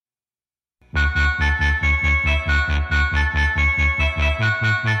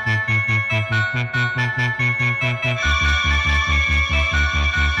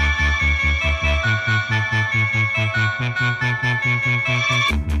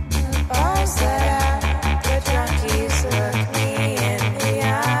Bars that out, the junkies look me in the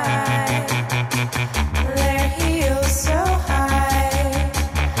eye. Their heels so high,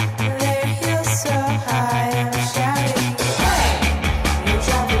 their heels so high. I'm shouting, hey, you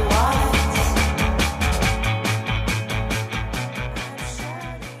drop your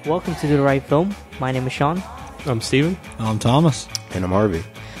wallets. Welcome to Do the Right Film. My name is Sean. I'm Steven. I'm Thomas. And I'm Harvey.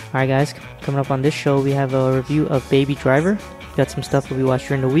 Alright guys, coming up on this show we have a review of Baby Driver. Got some stuff that we watched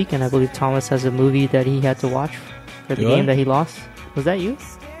during the week, and I believe Thomas has a movie that he had to watch for the Do game I? that he lost. Was that you?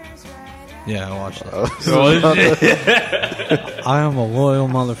 Yeah, I watched it. Oh, I am a loyal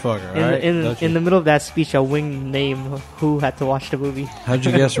motherfucker, In, right? in, Don't in you? the middle of that speech, I winged name who had to watch the movie. How'd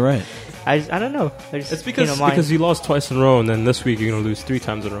you guess right? I don't know. I just It's came to mind. because you lost twice in a row, and then this week you're gonna lose 3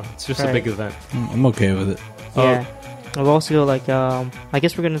 times in a row. It's just a Right. big event. I'm okay with it. Yeah. I've also I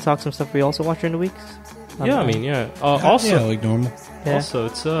guess we're gonna talk some stuff we also watched during the week. Yeah, I mean, yeah. Also, yeah, like normal. Yeah. also,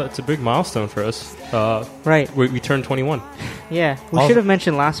 it's a big milestone for us. Right. We turned 21. Yeah. We Also- should have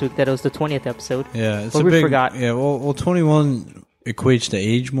mentioned last week that it was the 20th episode. Yeah, it's But a we big. forgot. Yeah, well, 21 equates to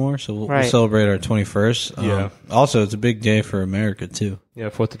age more, so we'll Right. celebrate our 21st. Yeah. Also, it's a big day for America too. Yeah,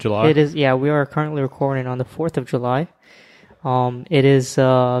 4th of July. It is. Yeah, we are currently recording on the 4th of July. It is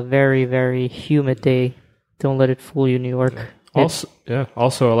a very, very humid day. Don't let it fool you, New York.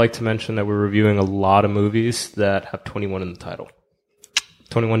 Also, I like to mention that we're reviewing a lot of movies that have 21 in the title.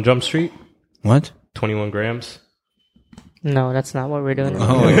 21 Jump Street, What? 21 Grams. No, that's not what we're doing.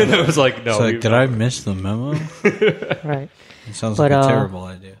 Oh, yeah. It was like, no. It's like, did I miss the memo? Right. It sounds But, like a terrible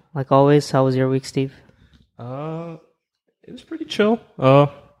idea. Like always, how was your week, Steve? It was pretty chill.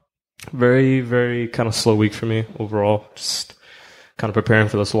 Very, very kind of slow week for me overall. Just kind of preparing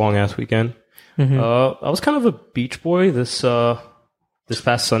for this long ass weekend. I was kind of a beach boy this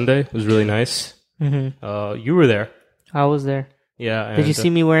past Sunday. It was really nice. You were there. I was there. Yeah. Did you see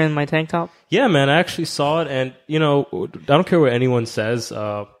me wearing my tank top? Yeah, man. I actually saw it, and I don't care what anyone says.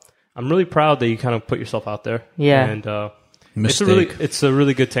 I'm really proud that you kind of put yourself out there. Yeah. And Mistake. it's a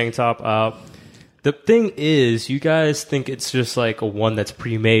really good tank top. The thing is, you guys think it's just like a one that's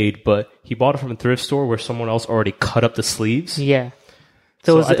pre-made, but he bought it from a thrift store where someone else already cut up the sleeves. Yeah.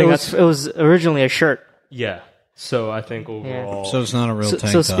 So So, I think it was originally a shirt. Yeah. So I think overall, So it's not a real So,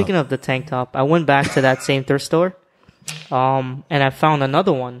 tank so top. speaking of the tank top, I went back to that same thrift store, and I found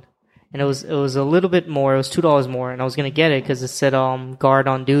another one, and it was a little bit more. It was $2 more, and I was gonna get it because it said guard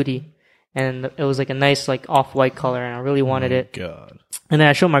on duty, and it was like a nice like off-white color, and I really wanted it. God. And then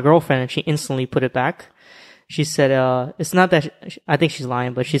I showed my girlfriend, and she instantly put it back. She said, it's not that, I think she's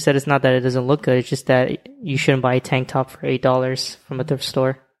lying, but she said it's not that it doesn't look good, it's just that you shouldn't buy a tank top for $8 from a thrift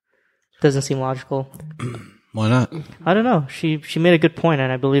store. Doesn't seem logical. Why not? I don't know. She made a good point,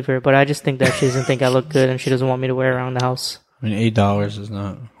 and I believe her, but I just think that she doesn't think I look good, and she doesn't want me to wear it around the house. I mean, $8 is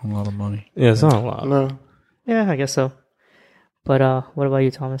not a lot of money. yeah, it's not a lot. No. Yeah, I guess so. But, what about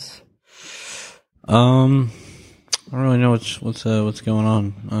you, Thomas? I don't really know what's going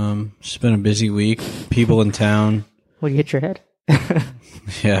on. It's been a busy week. People in town. What, you hit your head?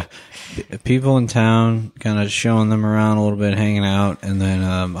 Yeah. People in town, kind of showing them around a little bit, hanging out, and then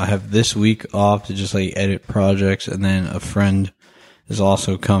I have this week off to just like edit projects, and then a friend is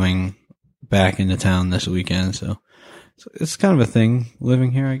also coming back into town this weekend, so it's kind of a thing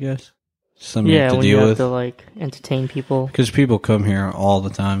living here, I guess. Something you Yeah, have to when you deal have with to, like, entertain people. because people come here all the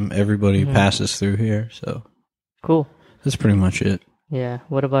time. Everybody passes through here, so Cool. that's pretty much it. Yeah.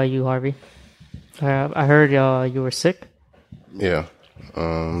 What about you, Harvey? I heard you were sick. Yeah.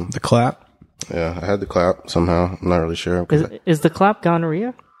 The clap. Yeah, I had the clap somehow. I'm not really sure. Is the clap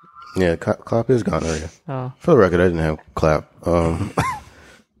gonorrhea? Yeah, clap is gonorrhea. Oh. For the record, I didn't have clap.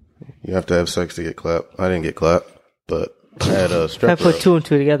 You have to have sex to get clap. I didn't get clap, but I had a If strep I put throat. 2 and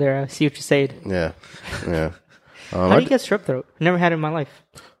 2 together, I see what you said. Yeah, yeah. How do you get strep throat? Never had it in my life.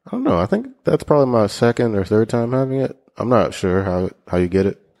 I don't know. I think that's probably my second or third time having it. I'm not sure how you get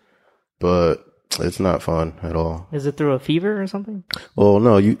it, but it's not fun at all. Is it through a fever or something? Well,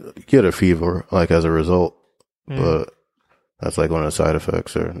 no, you get a fever like as a result, but that's like one of the side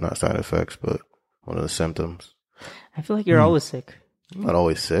effects, or not side effects, but one of the symptoms. I feel like you're always sick. I'm not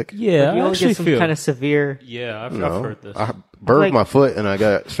always sick. Yeah, Like, you I always actually get some feel. kind of severe. Yeah, I've No, heard this. I burned Like- my foot and I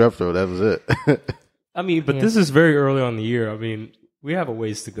got strep throat. That was it. I mean, but Yeah. this is very early on in the year. I mean, we have a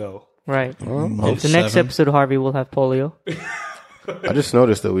ways to go. Right. Most The next 7. episode, Harvey will have polio. I just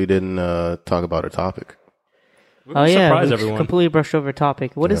noticed that we didn't talk about our topic. We're Oh gonna yeah, surprise we everyone. completely brushed over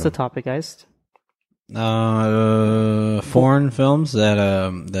topic. What is the topic, guys? Foreign films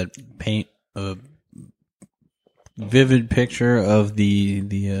that paint a vivid picture of the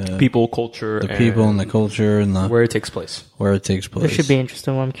People, culture, the people and the culture and the where it takes place. where it takes place. This should be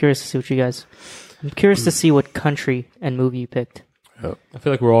interesting. I'm curious to see what you guys. I'm curious to see what country and movie you picked. I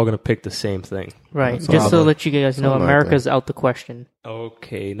feel like we're all going to pick the same thing. Right. That's Just to probably- let you guys know, something like America's out the question.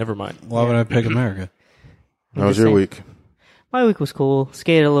 Okay, never mind. Why would I pick America? How was just your saying. week? My week was cool.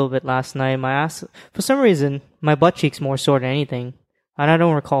 Skated a little bit last night. My ass, for some reason, my butt cheek's more sore than anything, and I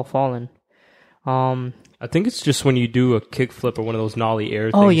don't recall falling. I think it's just when you do a kickflip or one of those nollie air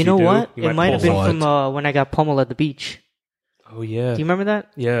things. Oh, you know do, what? you It might have been pull from when I got pummeled at the beach. Oh yeah. Do you remember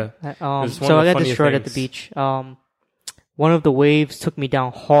that? Yeah. So It's one I of the got funnier destroyed at the things. beach. One of the waves took me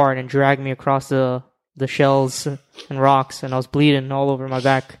down hard and dragged me across the shells and rocks, and I was bleeding all over my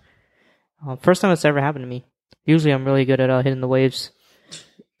back. First time it's ever happened to me. Usually I'm really good at hitting the waves.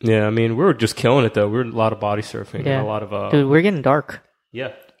 Yeah, I mean, we were just killing it though. We were a lot of body surfing Yeah. and a lot of Dude, we're getting dark.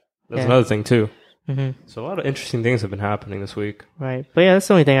 yeah. That's Yeah. another thing too. hmm So a lot of interesting things have been happening this week. Right. But yeah, that's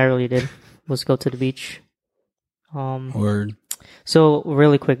the only thing I really did was go to the beach. Word. So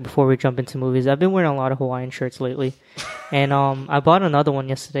really quick before we jump into movies, I've been wearing a lot of Hawaiian shirts lately, and I bought another one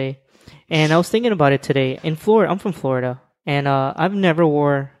yesterday, and I was thinking about it today. In Florida, I'm from Florida, and I've never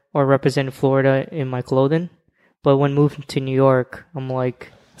wore or represented Florida in my clothing, but when moving to New York, I'm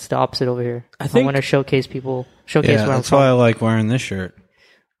like it's the opposite over here. I think- want to showcase Yeah, where I'm that's from. why I like wearing this shirt.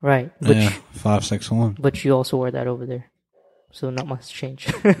 Right, but Yeah, 561. but you also wear that over there, so not much change.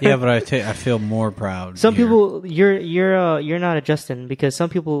 Yeah, but I feel more proud. Some here. people, you're not adjusting because some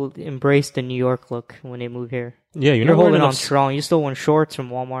people embrace the New York look when they move here. Yeah, You're not wearing holding on enough- strong. You still want shorts from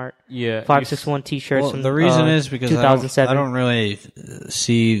Walmart, Yeah, 561 t-shirts. Well, from, the reason is because 2007. I don't really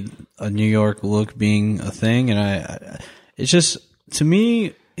see a New York look being a thing, and it's just to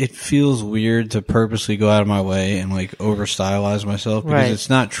me it feels weird to purposely go out of my way and like over stylize myself because Right. it's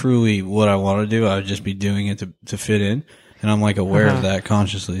not truly what I want to do. I would just be doing it to fit in, and I'm like aware of that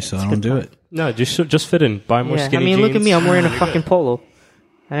consciously, so I don't do it. No, just fit in. Buy more Yeah, I skinny mean, jeans. look at me. I'm wearing a fucking polo.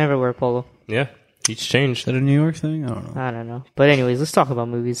 I never wear a polo. Yeah, each changed. Is that a New York thing? I don't know. I don't know. But anyways, let's talk about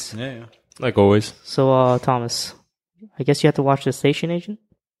movies. Yeah. Like always. So, Thomas, I guess you have to watch The Station Agent?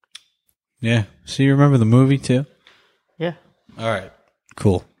 Yeah. So you remember the movie too? Yeah. All right.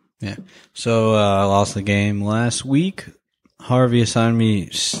 Cool. Yeah. So I lost the game last week. Harvey assigned me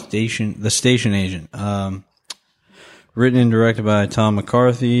The Station Agent. Written and directed by Tom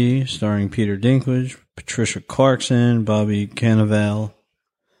McCarthy, starring Peter Dinklage, Patricia Clarkson, Bobby Cannavale.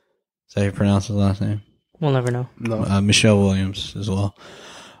 Is that how you pronounce his last name? We'll never know. Michelle Williams as well.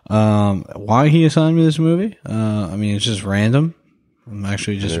 Why he assigned me this movie? I mean, it's just random. I'm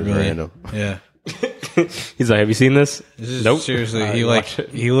actually just It is really random. Yeah. He's like, have you seen this? This is Nope. seriously. I He watched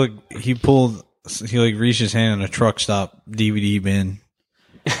it. reached his hand in a truck stop DVD bin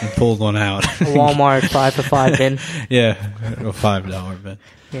and pulled one out. Walmart 5 for 5 bin. Yeah, a $5 bin.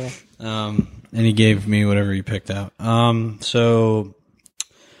 Yeah. And he gave me whatever he picked out. So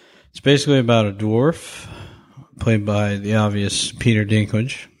it's basically about a dwarf played by the obvious Peter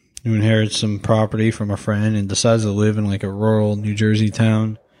Dinklage who inherits some property from a friend and decides to live in like a rural New Jersey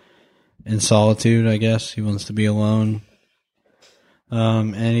town in solitude, I guess. He wants to be alone.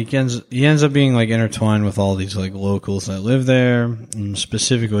 And he ends up being like intertwined with all these like locals that live there, and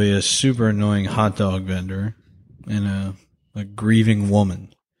specifically a super annoying hot dog vendor and a grieving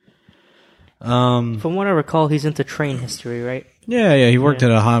woman. From what I recall, he's into train history, right? Yeah, he worked at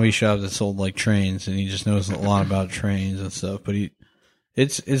a hobby shop that sold like trains, and he just knows a lot about trains and stuff. But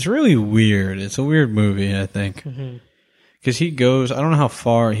it's really weird. It's a weird movie, I think, because he goes. I don't know how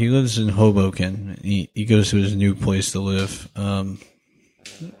far he lives in Hoboken. He goes to his new place to live.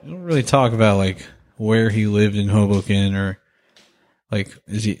 They don't really talk about like where he lived in Hoboken or like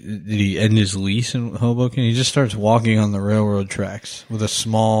did he end his lease in Hoboken? He just starts walking on the railroad tracks with a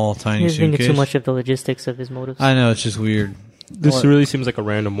small tiny He's thinking suitcase. too much of the logistics of his motives. I know, it's just weird. This really seems like a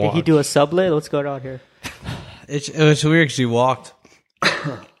random Did walk. he do a sublet? Let's go out here. It's weird because he walked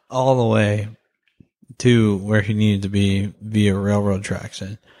all the way to where he needed to be via railroad tracks,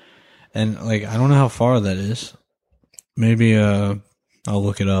 and like I don't know how far that is. Maybe I'll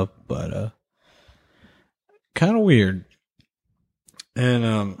look it up, but kind of weird.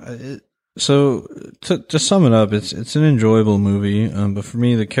 And so to sum it up, it's an enjoyable movie, but for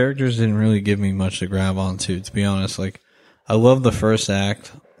me the characters didn't really give me much to grab onto. To be honest, like I love the first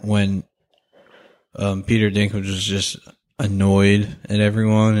act when Peter Dinklage was just annoyed at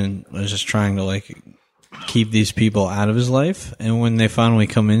everyone and was just trying to like keep these people out of his life. And when they finally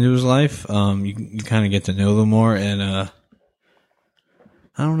come into his life, you kind of get to know them more. And I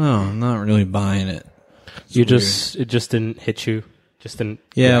don't know, I'm not really buying it. It's it weird. just didn't hit you. Just didn't.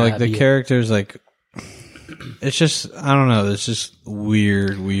 Yeah, like grab the you. characters, like it's just I don't know. It's just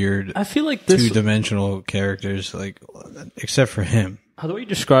weird. I feel like this, 2-dimensional characters, like except for him. the way you're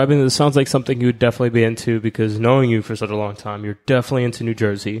describing this sounds like something you would definitely be into, because knowing you for such a long time, you're definitely into New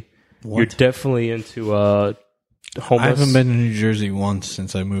Jersey. What? You're definitely into homeless. I haven't been to New Jersey once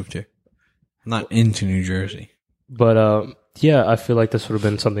since I moved here. I'm not into New Jersey. But yeah, I feel like this would have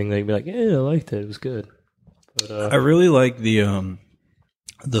been something they'd be like, yeah, I liked it. It was good. But I really like the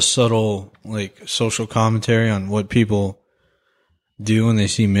subtle like social commentary on what people do when they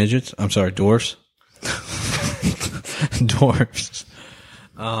see midgets. I'm sorry, dwarfs. Dwarfs.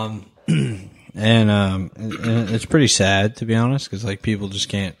 And it's pretty sad, to be honest, because like people just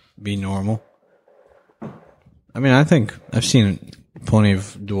can't be normal. I mean, I think I've seen plenty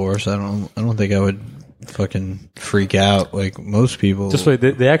of dwarfs. I don't think I would fucking freak out like most people. just wait,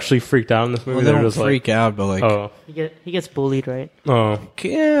 they actually freaked out in this movie. Well, they don't just freak out, but like, He gets bullied, right?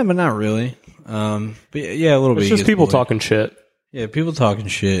 yeah, but not really. But yeah, a little bit. It's he just gets people bullied. talking shit. Yeah, people talking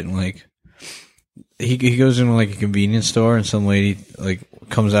shit, and like he goes into like a convenience store, and some lady like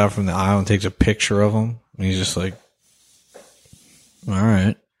comes out from the aisle and takes a picture of him, and he's just like, "All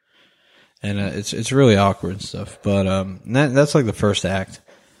right," and it's really awkward and stuff. But that's like the first act.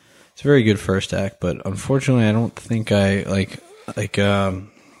 It's a very good first act, but unfortunately, I don't think I like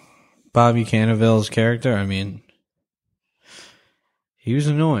Bobby Cannavale's character. I mean, he was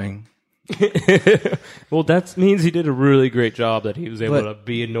annoying. Well, that means he did a really great job that he was able But- to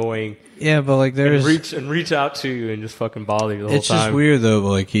be annoying Yeah, but like and there's reach out to you and just fucking bother you the whole it's time. just weird though. But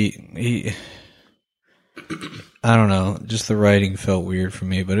like he I don't know. Just the writing felt weird for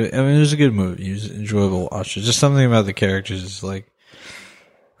me, but it was a good movie. It was enjoyable to watch. It's just something about the characters is like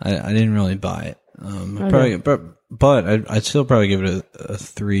I didn't really buy it. Probably, but I'd still probably give it a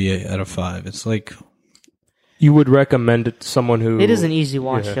 3 out of 5. It's like You would recommend it to someone who... It is an easy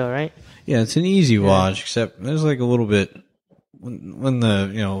watch, Yeah. though, right? yeah, it's an easy watch. Except there's like a little bit when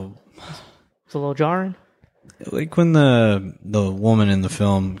the It's a little jarring. like when the woman in the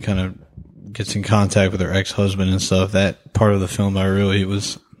film kind of gets in contact with her ex-husband and stuff. That part of the film I really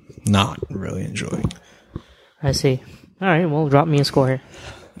was not really enjoying. I see. All right, well, drop me a score here.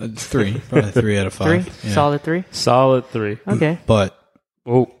 3, probably 3 out of 5. 3? Yeah. Solid 3? Solid 3. Okay. But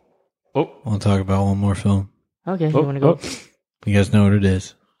Oh. I want to talk about one more film. Okay, you want to go? You guys know what it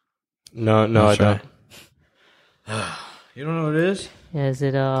is? No, I That's don't. right. You don't know what it is? Yeah, is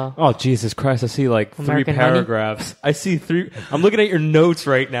it, Oh, Jesus Christ. I see like American 3 Honey? paragraphs. I see 3. I'm looking at your notes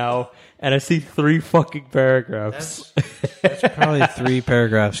right now, and I see 3 fucking paragraphs. That's probably 3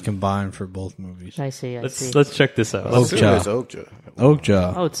 paragraphs combined for both movies. I see, I see. Let's check this out. Oakjaw. It's Oakjaw.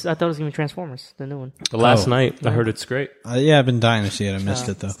 Oakjaw. Oh, I thought it was going to be Transformers, the new one. Last night, I heard it's great. Yeah, I've been dying to see it. I missed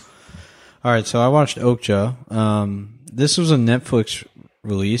it though. All right, so I watched Oakjaw. This was a Netflix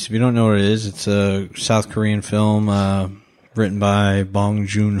release. If you don't know what it is, it's a South Korean film written by Bong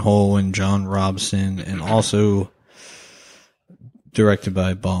Joon-ho and John Robson, and also directed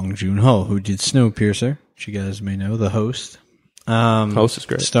by Bong Joon-ho, who did Snowpiercer, which you guys may know, the host. Host is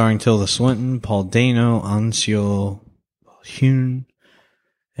great. Starring Tilda Swinton, Paul Dano, An Seo Hyun,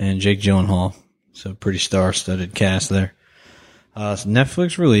 and Jake Gyllenhaal. So pretty star-studded cast there. It's a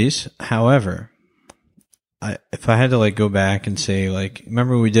Netflix release. However, if I had to like go back and say like,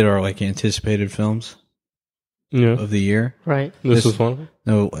 remember we did our like anticipated films Yeah. of the year? Right. This was one of them?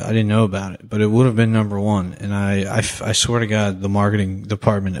 No, I didn't know about it, but it would have been number 1. And I swear to God, the marketing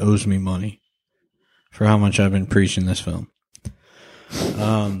department owes me money for how much I've been preaching this film.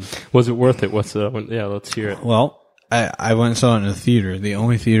 Was it worth it? What's the one? Yeah, let's hear it. Well, I went and saw it in a theater, the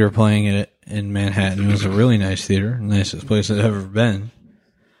only theater playing it in Manhattan. It was a really nice theater, nicest place I've ever been.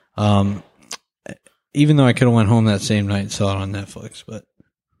 Even though I could have went home that same night and saw it on Netflix, but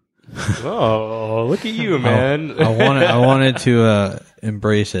Oh, look at you, man. I wanted to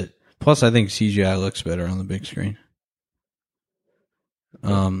embrace it. Plus, I think CGI looks better on the big screen.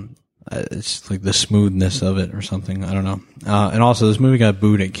 It's like the smoothness of it or something. I don't know. And also, this movie got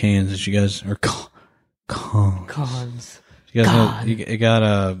booed at Cannes. Did you guys or Cannes? Cons. You guys know it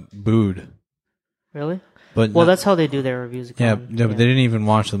got booed. Really? But Well, that's how they do their reviews. yeah, but they didn't even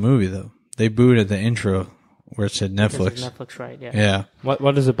watch the movie though. They booed at the intro where it said Because Netflix. of Netflix, right? Yeah. Yeah,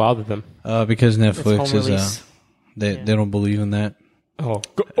 What does it bother them? because It's Netflix home is release. they don't believe in that.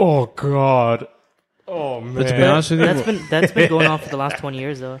 Oh God. Oh man. But to be honest with you, That's been going on for the last 20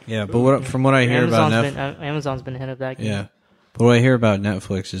 years, though. yeah. But from what I hear about Netflix, Amazon's been ahead of that. Game. yeah. But what I hear about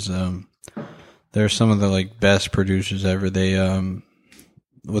Netflix is they're some of the like best producers ever. They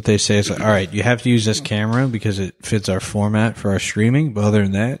what they say is like, all right, you have to use this camera because it fits our format for our streaming, but other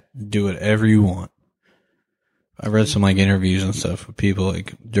than that, do whatever you want. I read some like interviews and stuff with people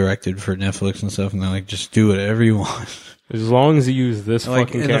like directed for Netflix and stuff, and they're like, just do whatever you want. As long as you use this Like,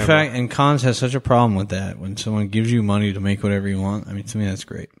 fucking and camera. the fact, and Cons has such a problem with that. When someone gives you money to make whatever you want, I mean, to me, that's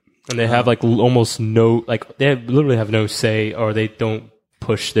great. And they have like almost no, like they literally have no say, or they don't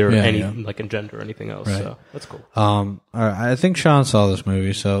push their like agenda or anything else. Right. So that's cool. All right, I think Sean saw this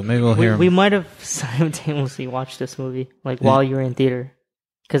movie, so maybe we'll hear We him. might have simultaneously watched this movie, like while you were in theater,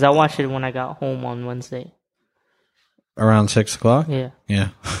 because I watched it when I got home on Wednesday. Around 6 o'clock? Yeah, Yeah.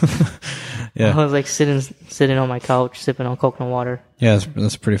 Yeah. I was like sitting on my couch, sipping on coconut water. Yeah,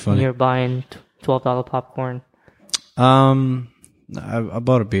 that's pretty And funny. you're buying $12 popcorn. I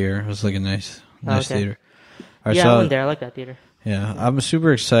bought a beer. It was like a nice Okay. theater. All right, Yeah, so- I went there. I like that theater. Yeah, I'm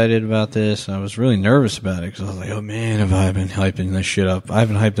super excited about this. I was really nervous about it because I was like, oh man, have I been hyping this shit up? I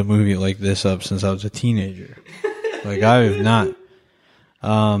haven't hyped a movie like this up since I was a teenager. Like, I have not.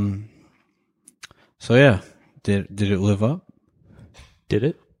 So yeah, did it live up? Did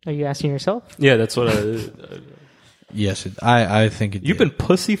it? Are you asking yourself? Yeah, that's what Yes, I think it you've did. been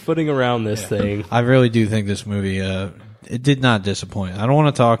pussyfooting around this thing. I really do think this movie, it did not disappoint. I don't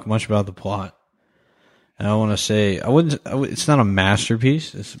want to talk much about the plot. And I want to say, it's not a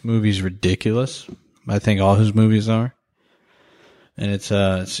masterpiece. This movie's ridiculous. I think all his movies are. And it's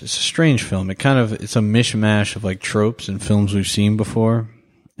a strange film. It's a mishmash of like tropes and films we've seen before.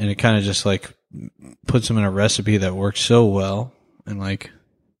 And it kind of just like puts them in a recipe that works so well. And like,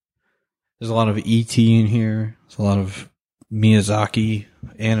 there's a lot of E.T. in here. There's a lot of Miyazaki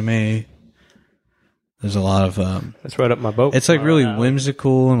anime. There's a lot of That's right up my boat. it's like really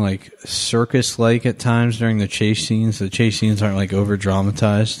whimsical and like circus-like at times during the chase scenes. The chase scenes aren't like over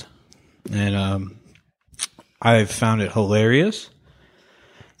dramatized, and I found it hilarious.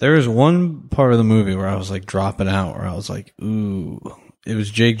 There was one part of the movie where I was like dropping out, where I was like, "Ooh!" It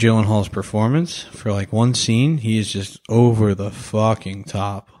was Jake Gyllenhaal's performance for like one scene. He is just over the fucking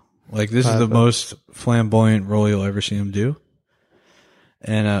top. Like, this is the most flamboyant role you'll ever see him do.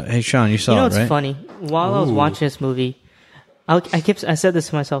 And hey, Sean, you saw You know it, what's right? funny? While I was watching this movie, I said this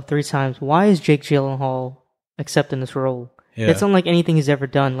to myself 3 times. Why is Jake Gyllenhaal accepting this role? Yeah. It's unlike anything he's ever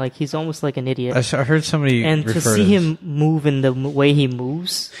done. Like, he's almost like an idiot. I heard somebody And to refer see this. him move in the way he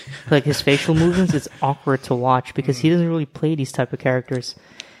moves, like his facial movements, it's awkward to watch because he doesn't really play these type of characters.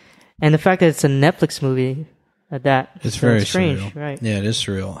 And the fact that it's a Netflix movie, It's very strange, surreal. right? Yeah, it is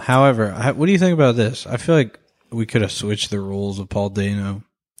surreal. However, what do you think about this? I feel like we could have switched the roles of Paul Dano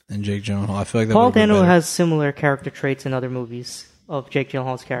and Jake Gyllenhaal. I feel like that Paul would've been Dano better. has similar character traits in other movies of Jake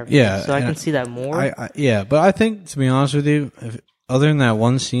Gyllenhaal's character. Yeah, so I and can see that more. but I think, to be honest with you, other than that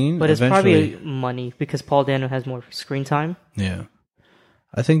one scene, but it's eventually, probably money because Paul Dano has more screen time. yeah.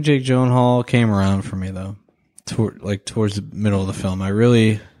 I think Jake Gyllenhaal came around for me though, towards the middle of the film. I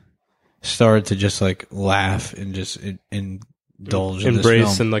really started to just like laugh and just indulge in this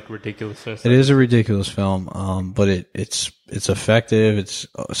Embrace film. and like ridiculousness. It is a ridiculous film, but it's effective. It's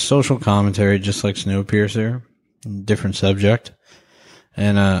a social commentary, just like Snowpiercer, different subject.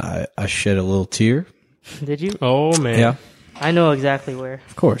 And I shed a little tear. Did you? Oh man. Yeah, I know exactly where.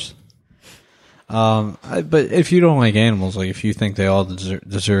 of course. But if you don't like animals, like if you think they all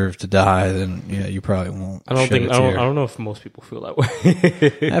deserve to die, then yeah, you probably won't. I don't shed think a I tear. don't know if most people feel that way.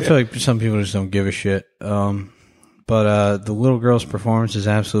 I feel like some people just don't give a shit. But the little girl's performance is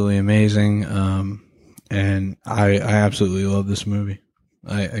absolutely amazing. And I absolutely love this movie.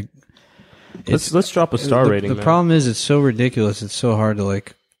 Let's drop a star rating. The man. problem is it's so ridiculous. It's so hard to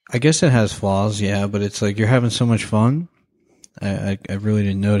like. I guess it has flaws, yeah, but it's like you're having so much fun. I really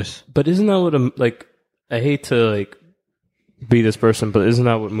didn't notice. But isn't that what like? I hate to like be this person, but isn't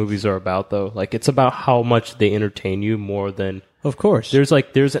that what movies are about though? Like, it's about how much they entertain you more than. Of course, There's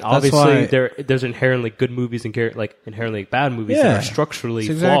obviously why- there's inherently good movies and like inherently bad movies Yeah, that are structurally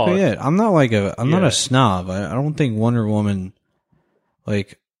that's exactly flawed. it. I'm not like I'm not Yeah. a snob. I don't think Wonder Woman,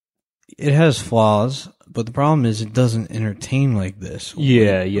 like, it has flaws, but the problem is it doesn't entertain like this.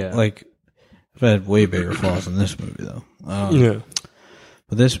 Yeah, yeah. Like, I've had way bigger flaws in this movie though. Yeah.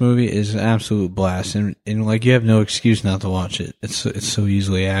 But this movie is an absolute blast, and like you have no excuse not to watch it. It's so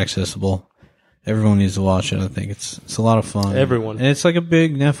easily accessible. Everyone needs to watch it. I think it's a lot of fun. Everyone. And it's like a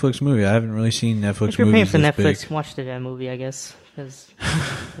big Netflix movie. I haven't really seen Netflix If you're paying movies for this Netflix, big. watch the damn movie, I guess, because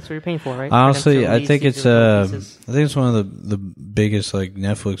that's what you're paying for, right? Honestly, For them to I release think these it's little pieces. I think it's one of the biggest like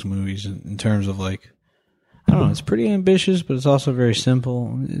Netflix movies in terms of like, I don't know. It's pretty ambitious, but it's also very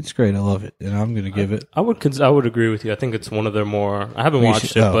simple. It's great. I love it, and I'm gonna give it. I would agree with you. I think it's one of their more. I haven't We watched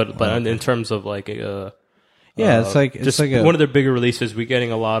should- it, oh, but okay. in terms of like Yeah, it's like just a, one of their bigger releases. We're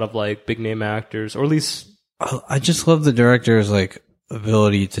getting a lot of like big name actors, or at least I just love the director's like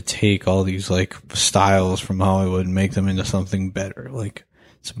ability to take all these like styles from Hollywood and make them into something better. Like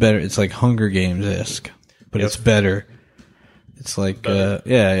it's better. It's like Hunger Games-esque, but it's better. It's like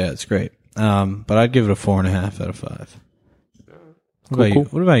it's great. But I'd give it a 4.5 out of 5. What about you?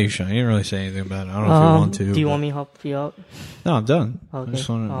 What about you, Sean? You didn't really say anything about it. I don't know if you want to. Do you want me to help you out? No, I'm done. Okay. I just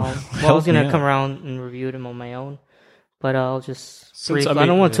want to. Well, I was gonna come around and review them on my own, but I'll just. I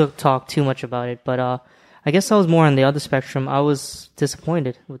don't want to talk too much about it, but I guess I was more on the other spectrum. I was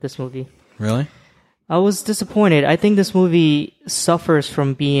disappointed with this movie. Really? I was disappointed. I think this movie suffers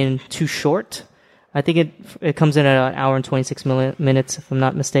from being too short. I think it comes in at 1 hour and 26 minutes, if I'm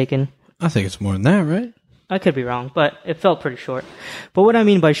not mistaken. I think it's more than that, right? I could be wrong, but it felt pretty short. But what I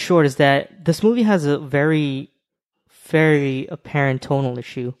mean by short is that this movie has a very, very apparent tonal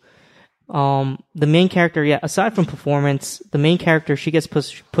issue. The main character, aside from performance, the main character, she gets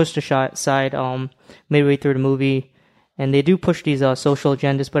pushed aside midway through the movie, and they do push these social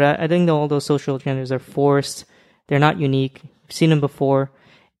agendas, but I think that all those social agendas are forced. They're not unique. I've seen them before.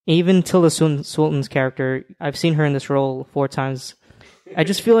 Even Tilda Swinton's character, I've seen her in this role 4 times. I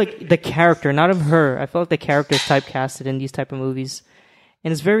just feel like the character, not of her, I feel like the character is typecasted in these type of movies.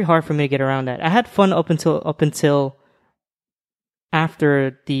 And it's very hard for me to get around that. I had fun up until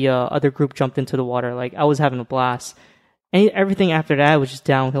after the other group jumped into the water. Like, I was having a blast. And everything after that was just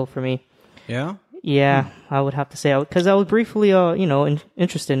downhill for me. Yeah? Yeah, I would have to say. Because I was briefly,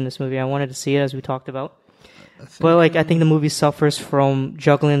 interested in this movie. I wanted to see it, as we talked about. But, I think the movie suffers from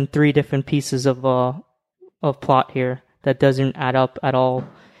juggling 3 different pieces of plot here that doesn't add up at all.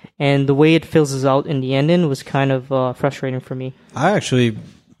 And the way it fizzles out in the ending was kind of frustrating for me. I actually...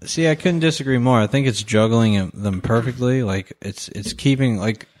 See, I couldn't disagree more. I think it's juggling them perfectly. Like, it's keeping,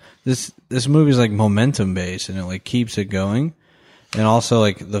 like, this movie's, like, momentum-based, and it, like, keeps it going. And also,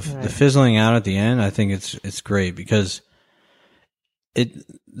 like, the fizzling out at the end, I think it's great, because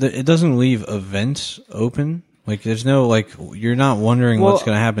it doesn't leave events open. Like, there's no, like, you're not wondering what's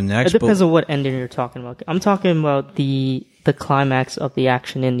going to happen next. It depends on what ending you're talking about. I'm talking about the climax of the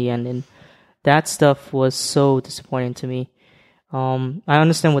action in the ending. That stuff was so disappointing to me. I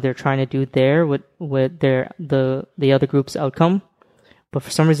understand what they're trying to do there with the other group's outcome, but for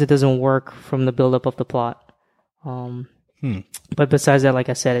some reason it doesn't work from the buildup of the plot. But besides that, like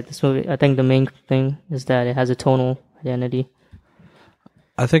I said, this movie, I think the main thing is that it has a tonal identity.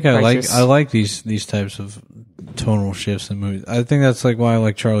 I think I like these types of tonal shifts in movies. I think that's like why I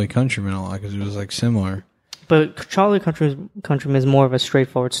like Charlie Countryman a lot, because it was like similar. But Charlie Countryman is more of a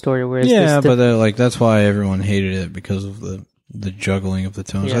straightforward story, whereas that's why everyone hated it, because of the juggling of the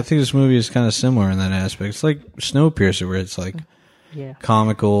tones. Yeah. I think this movie is kind of similar in that aspect. It's like Snowpiercer, where it's like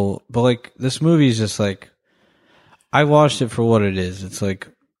comical, but like this movie is just like, I watched it for what it is. It's like,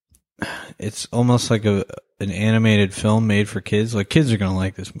 it's almost like an animated film made for kids. Like, kids are gonna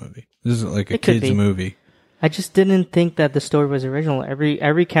like this movie. This is like a kids movie. I just didn't think that the story was original.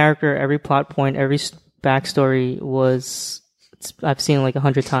 Every character, every plot point, every backstory I've seen like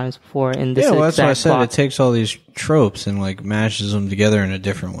 100 times before in this. Yeah, well, that's what I said. Plot. It takes all these tropes and like mashes them together in a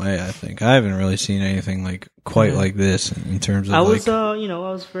different way. I think I haven't really seen anything like quite like this in terms of. I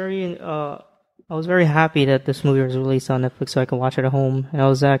was very happy that this movie was released on Netflix so I could watch it at home, and I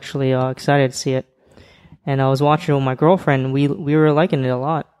was actually excited to see it. And I was watching it with my girlfriend. We were liking it a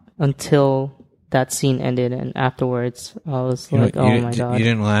lot until that scene ended, and afterwards I was my god! You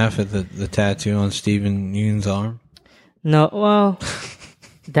didn't laugh at the tattoo on Steven Yeun's arm? No, well,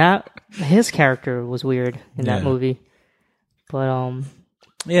 his character was weird in that movie, but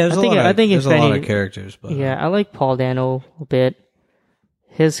there's a lot of characters, but I like Paul Dano a bit.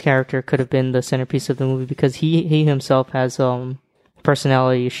 His character could have been the centerpiece of the movie, because he himself has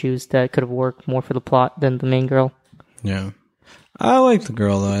personality issues that could have worked more for the plot than the main girl. Yeah, I like the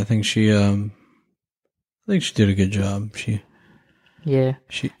girl though. I think she did a good job. I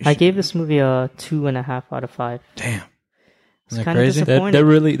gave this movie a 2.5 out of 5. Damn. It's kind of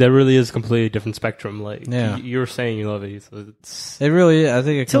disappointing. That really is a completely different spectrum. Like, you were saying you love it. So it really, I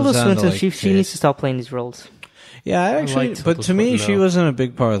think it comes Tilda down Swinton, to like she needs to stop playing these roles. Yeah, but to me, she wasn't a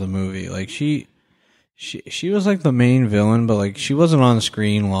big part of the movie. Like, she was like the main villain, but like she wasn't on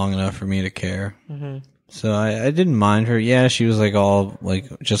screen long enough for me to care. Mm-hmm. So I didn't mind her. Yeah, she was like all like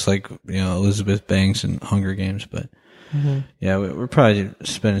just like Elizabeth Banks in Hunger Games, but yeah, we're probably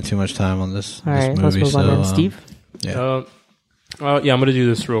spending too much time on this movie. Let's move on then. Steve. Yeah. I'm gonna do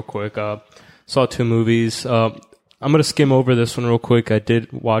this real quick. Saw 2 movies. I'm gonna skim over this one real quick. I did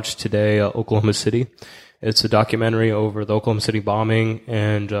watch today Oklahoma City. It's a documentary over the Oklahoma City bombing,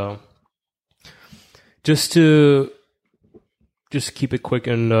 and just to just keep it quick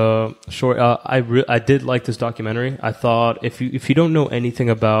and short. I did like this documentary. I thought if you don't know anything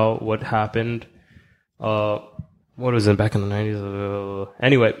about what happened, what was it back in the 90s?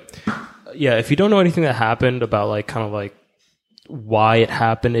 Anyway, yeah, if you don't know anything that happened about like kind of like why it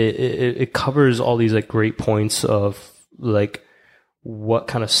happened, it covers all these like great points of like what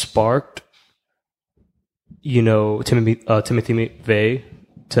kind of sparked, you know, Timothy McVeigh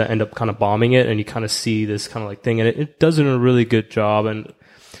to end up kind of bombing it, and you kind of see this kind of like thing, and it does a really good job. And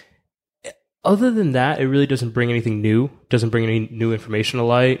other than that, it really doesn't bring anything new, doesn't bring any new information to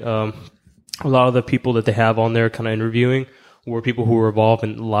light. A lot of the people that they have on there kind of interviewing were people who were involved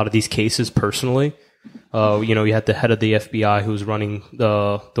in a lot of these cases personally. You know, you had the head of the FBI who was running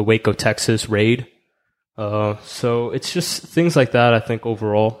the Waco, Texas raid. So it's just things like that. I think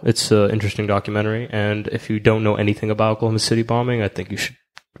overall it's an interesting documentary. And if you don't know anything about Oklahoma City bombing, I think you should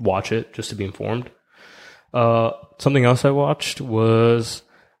watch it just to be informed. Something else I watched was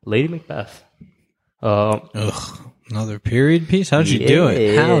Lady Macbeth. Another period piece? How'd you do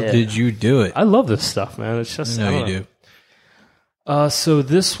it? How did you do it? I love this stuff, man. It's just I know don't you know. do. So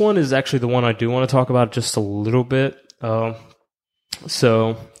this one is actually the one I do want to talk about just a little bit.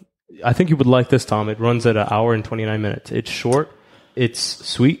 So I think you would like this, Tom. It runs at 1 hour and 29 minutes. It's short, it's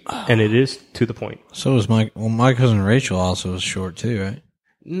sweet, and it is to the point. So was my cousin Rachel also was short too, right?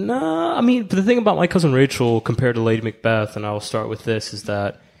 No, I mean, the thing about My Cousin Rachel compared to Lady Macbeth, and I will start with this, is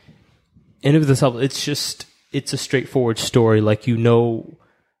that in of itself, it's a straightforward story. Like, you know,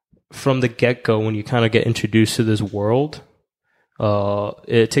 from the get-go, when you kind of get introduced to this world,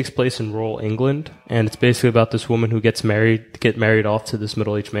 it takes place in rural England, and it's basically about this woman who gets married off to this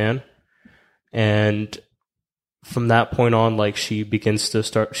middle-aged man. And from that point on, like, she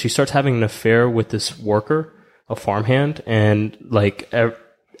starts having an affair with this worker, a farmhand, and like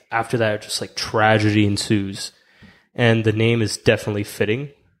after that, just like tragedy ensues. And the name is definitely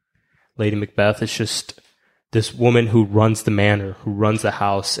fitting. Lady Macbeth. It's just this woman who runs the manor, who runs the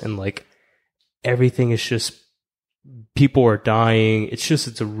house, and like everything is just, people are dying.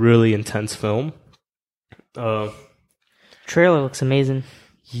 It's a really intense film. Trailer looks amazing.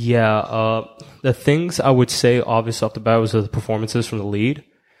 Yeah, the things I would say, obviously off the bat, was the performances from the lead.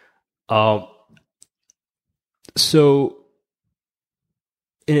 So,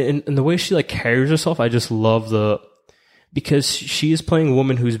 in the way she like carries herself, I just love because she is playing a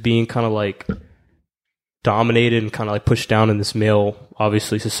woman who's being kind of like dominated and kind of like pushed down in this male,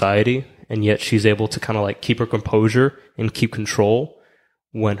 obviously, society, and yet she's able to kind of like keep her composure and keep control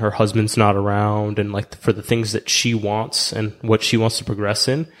when her husband's not around, and like for the things that she wants and what she wants to progress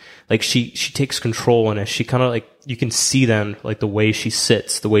in. Like she takes control, and as she kind of like, you can see then like the way she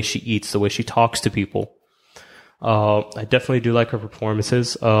sits, the way she eats, the way she talks to people. I definitely do like her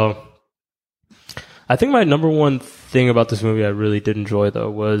performances. I think my number one thing about this movie I really did enjoy,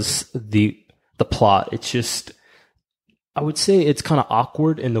 though, was the plot. It's just, I would say it's kind of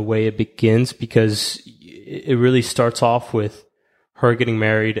awkward in the way it begins, because it really starts off with her getting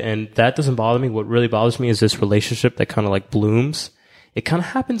married, and that doesn't bother me. What really bothers me is this relationship that kind of like blooms. It kind of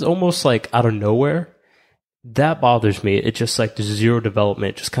happens almost like out of nowhere. That bothers me. It just like there's zero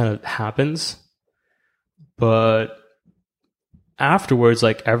development. It just kind of happens. But afterwards,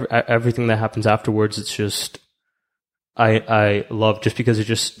 like everything that happens afterwards, it's just, I love, just because it's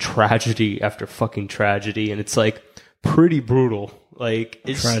just tragedy after fucking tragedy, and it's like pretty brutal. Like,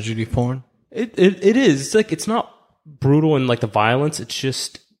 it's Tragedy porn. It is. It's like, it's not brutal in like the violence. It's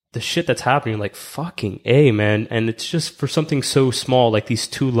just the shit that's happening. Like, fucking A, man. And it's just for something so small. Like, these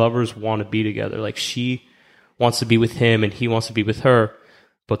two lovers want to be together. Like, she wants to be with him and he wants to be with her,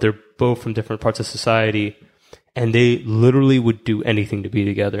 but they're both from different parts of society, and they literally would do anything to be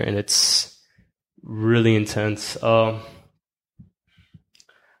together. And it's really intense. I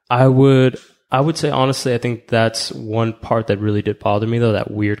would say, honestly, I think that's one part that really did bother me, though, that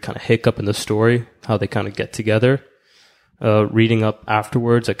weird kind of hiccup in the story, how they kind of get together. Reading up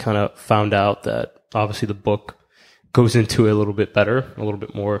afterwards, I kind of found out that obviously the book goes into it a little bit better, a little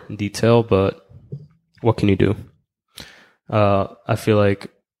bit more in detail, but what can you do? I feel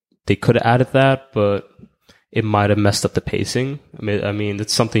like they could have added that, but it might have messed up the pacing. I mean,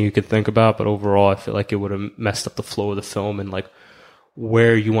 it's something you could think about, but overall, I feel like it would have messed up the flow of the film and like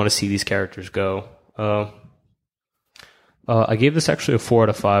where you want to see these characters go. I gave this actually a 4 out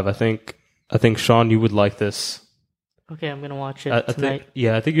of 5. I think Sean, you would like this. Okay, I'm gonna watch it tonight.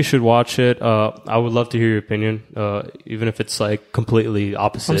 I think you should watch it. I would love to hear your opinion, even if it's like completely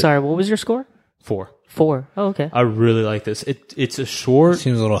opposite. I'm sorry, what was your score? 4. 4. Oh, okay. I really like this. It's a short.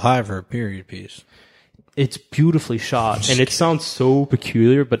 Seems a little high for a period piece. It's beautifully shot, and it sounds so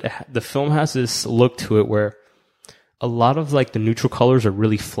peculiar, but the film has this look to it where a lot of like the neutral colors are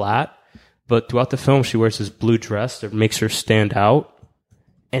really flat, but throughout the film she wears this blue dress that makes her stand out.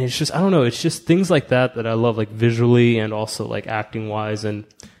 And it's just, I don't know, it's just things like that I love, like visually and also like acting wise and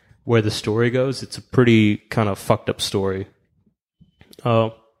where the story goes. It's a pretty kind of fucked up story.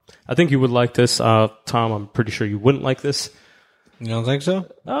 I think you would like this. Tom, I'm pretty sure you wouldn't like this. You don't think so?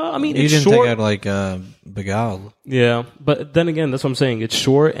 I mean, You it's didn't short. think I'd like Beguiled. Yeah, but then again, that's what I'm saying. It's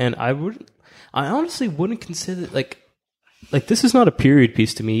short, and I honestly wouldn't consider like this is not a period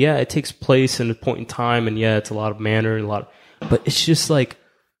piece to me. Yeah, it takes place in a point in time, and yeah, it's a lot of manner and but it's just like,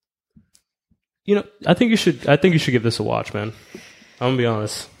 I think you should give this a watch, man. I'm gonna be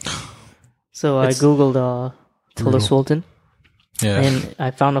honest. So I googled Tilda Swinton, Yeah. and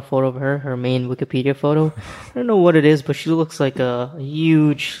I found a photo of her main Wikipedia photo. I don't know what it is, but she looks like a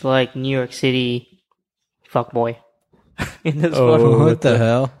huge, like, New York City fuckboy in this photo. What the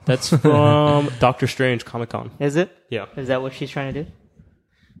hell? That's from Doctor Strange Comic Con. Is it? Yeah. Is that what she's trying to do?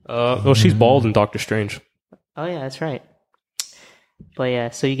 Well, she's bald in Doctor Strange. Oh yeah, that's right. But yeah,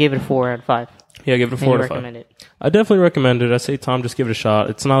 so you gave it a 4 out of 5. Yeah, give it a And 4 you out of 5. recommend it. I definitely recommend it. I say, Tom, just give it a shot.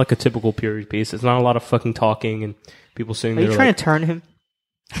 It's not like a typical period piece. It's not a lot of fucking talking and people sitting Are there you trying like, to turn him?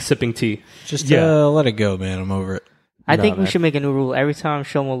 sipping tea. Just Yeah. let it go, man. I'm over it. I Nah, think we man. should make a new rule. Every time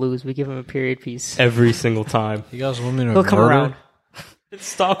Shom will lose, we give him a period piece. Every single time. You guys want me to He'll come murder? around. It's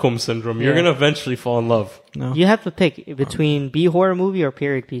Stockholm Syndrome. You're Yeah. going to eventually fall in love. No. You have to pick between B-horror movie or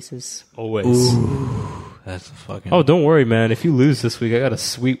period pieces. Always. That's a fucking... Oh, don't worry, man. If you lose this week, I got a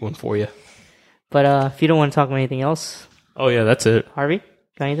sweet one for you. But if you don't want to talk about anything else, Oh, yeah, that's it. Harvey,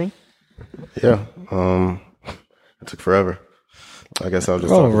 got anything? Yeah. It took forever. I guess I'll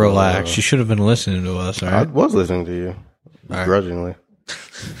just. Oh, talk about, relax. You should have been listening to us, all I right? was listening to you, right. grudgingly.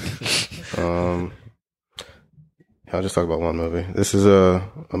 I'll just talk about one movie. This is a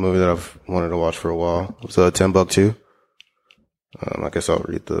movie that I've wanted to watch for a while. It's Timbuktu. I guess I'll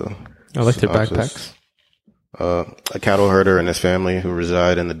read the. I like their synopsis. backpacks. A cattle herder and his family who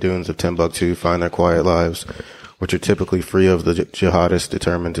reside in the dunes of Timbuktu find their quiet lives, which are typically free of the jihadists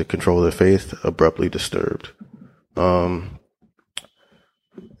determined to control their faith, abruptly disturbed.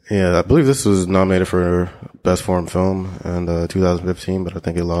 Yeah, I believe this was nominated for Best Foreign Film in 2015, but I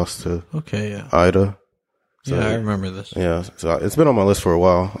think it lost to Okay, yeah. Ida. So, Yeah, I remember this. Yeah, so it's been on my list for a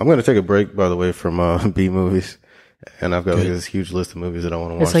while. I'm going to take a break, by the way, from B movies, and I've got like, Good. this huge list of movies that I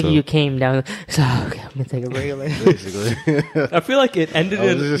want to watch. It's like so you came down. So, okay, I'm gonna take a break. basically. I feel like it ended I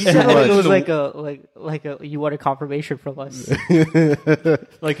was in... just You too said like it much. was like a you wanted confirmation from us.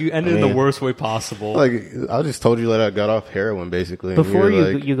 Like you ended in the worst way possible. Like I just told you that I got off heroin, basically. and Before were you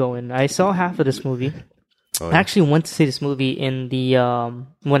like, you go in, I saw half of this movie. oh, I actually went to see this movie in the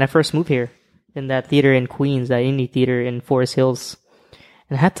when I first moved here, in that theater in Queens, that indie theater in Forest Hills,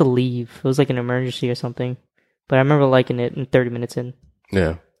 and I had to leave. It was like an emergency or something, but I remember liking it in 30 minutes in.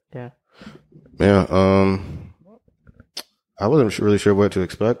 yeah, Yeah. I wasn't really sure what to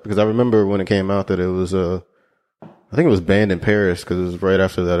expect because I remember when it came out that it was I think it was banned in Paris because it was right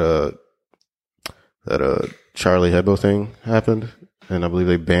after that Charlie Hebdo thing happened, and I believe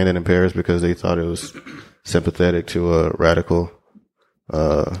they banned it in Paris because they thought it was sympathetic to a radical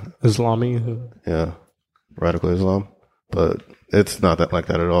Islami. yeah, radical Islam, but it's not that like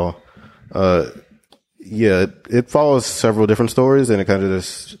that at all. Yeah, it follows several different stories, and it kind of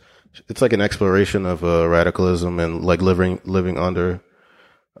just it's like an exploration of radicalism and like living under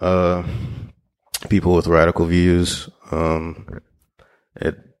people with radical views.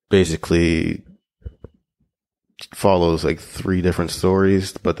 It basically follows like 3 different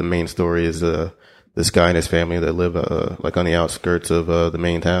stories, but the main story is this guy and his family that live like on the outskirts of the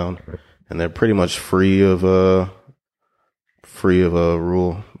main town, and they're pretty much free of rule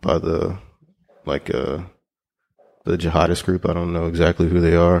by the jihadist group. I don't know exactly who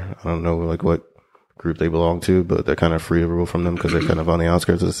they are. I don't know like what group they belong to, but they're kind of free of rule from them because they're kind of on the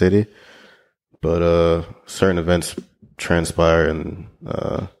outskirts of the city. But certain events transpire, and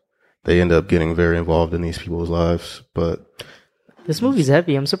they end up getting very involved in these people's lives. But This movie's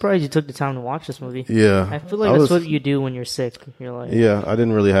heavy. I'm surprised you took the time to watch this movie. yeah, I feel like that's what you do when you're sick. You're like, Yeah, I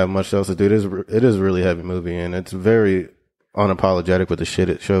didn't really have much else to do. It is a really heavy movie, and it's very unapologetic with the shit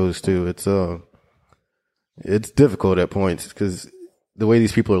it shows too. It's difficult at points because the way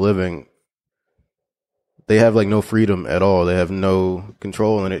these people are living, they have like no freedom at all. They have no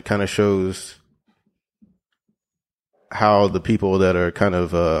control, and it kind of shows how the people that are kind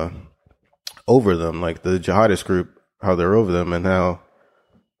of over them, like the jihadist group, how they're over them, and how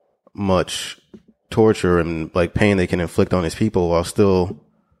much torture and like pain they can inflict on these people while still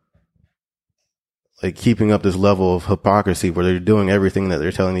like keeping up this level of hypocrisy where they're doing everything that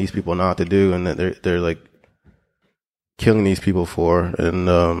they're telling these people not to do, and that they're like killing these people for. And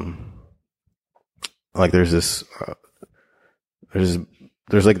like there's this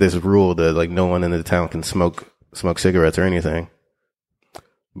there's like this rule that like no one in the town can smoke cigarettes or anything.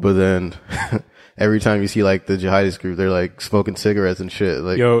 But then every time you see like the jihadist group, they're like smoking cigarettes and shit.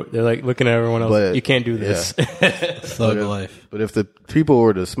 Like, Yo, they're like looking at everyone else. But- You can't do this. Thug life. but if the people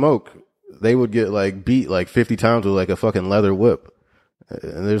were to smoke, they would get like beat like 50 times with like a fucking leather whip.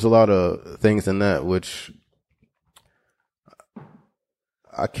 And there's a lot of things in that which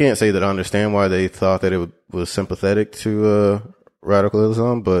I can't say that I understand why they thought that it was sympathetic to radical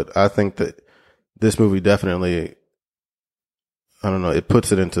Islam, but I think that this movie definitely, I don't know, it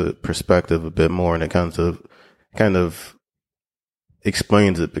puts it into perspective a bit more, and it kind of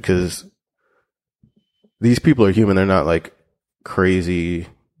explains it, because these people are human. They're not like crazy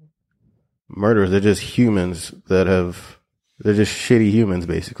murderers. They're just humans they're just shitty humans,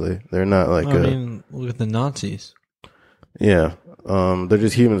 basically. They're not like, I mean, look at the Nazis. yeah. They're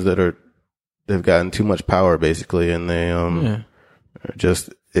just humans they've gotten too much power, basically, and they, Yeah. are just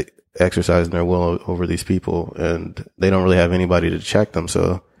exercising their will over these people, and they don't really have anybody to check them.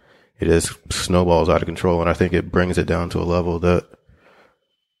 So it just snowballs out of control. And I think it brings it down to a level that,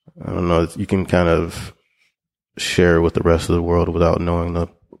 I don't know, you can kind of share with the rest of the world without knowing the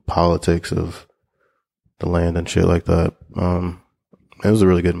politics of the land and shit like that. It was a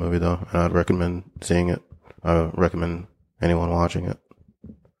really good movie though, and I'd recommend seeing it. I recommend anyone watching it.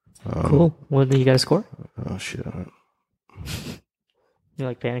 Cool. What did you guys score? Oh shit. You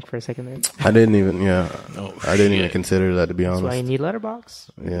like panicked for a second there. I didn't even, Oh, I didn't even consider that, to be That's why you honest. need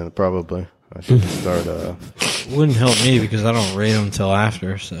Letterbox. Yeah, probably. I should start, Wouldn't help me because I don't rate them until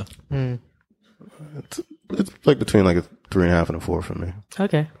after. So it's like between like a 3.5 and a 4 for me.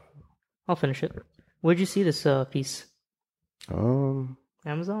 Okay, I'll finish it. Where'd you see this piece?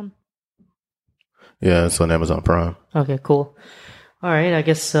 Amazon. Yeah, it's on Amazon Prime. Okay, cool. All right, I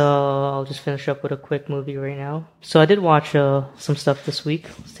guess I'll just finish up with a quick movie right now. So I did watch some stuff this week.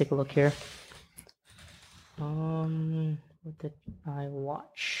 Let's take a look here. What did I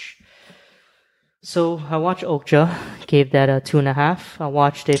watch? So I watched Okja. Gave that a 2.5. I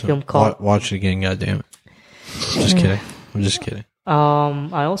watched a film called. Watch it again, goddammit. Just kidding. I'm just kidding.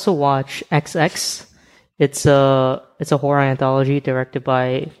 I also watched XX. It's a horror anthology directed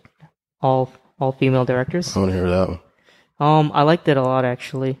by all female directors. I want to hear that one. I liked it a lot,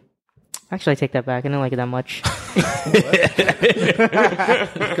 actually. Actually, I take that back. I didn't like it that much.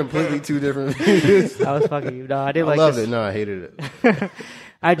 Completely two different videos. I was fucking you. No, I didn't I like loved this. it. No, I hated it.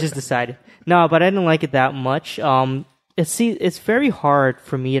 I just decided. No, but I didn't like it that much. It's very hard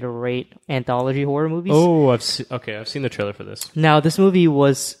for me to rate anthology horror movies. Oh, I've seen the trailer for this. Now, this movie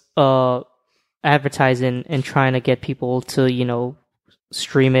was advertising and trying to get people to,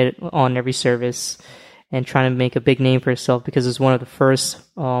 stream it on every service and trying to make a big name for itself, because it's one of the first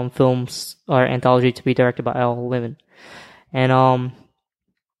films or anthology to be directed by Al Lewin. And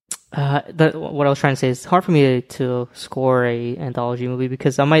what I was trying to say is it's hard for me to score a anthology movie,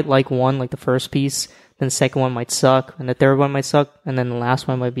 because I might like one, like the first piece, then the second one might suck, and the third one might suck, and then the last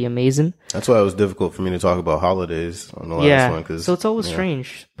one might be amazing. That's why it was difficult for me to talk about holidays on the last one. Cause, so it's always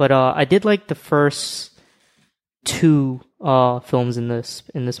strange. But I did like the first two films in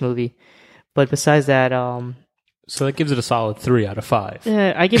this movie. But besides that, So that gives it a solid 3 out of 5.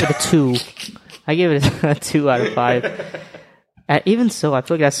 yeah, I give it a 2. I give it a 2 out of 5. Even so, I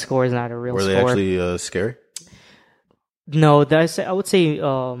feel like that score is not a real Were score. they actually scary? No, I would say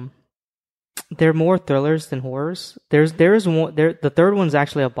they're more thrillers than horrors. There is one. The third one's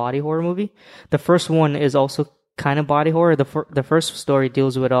actually a body horror movie. The first one is also kind of body horror. The first story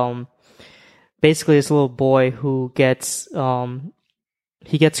deals with basically this little boy who gets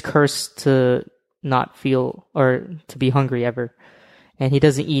cursed to not feel or to be hungry ever, and he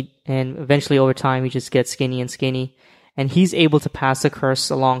doesn't eat, and eventually over time he just gets skinny and skinny. And he's able to pass the curse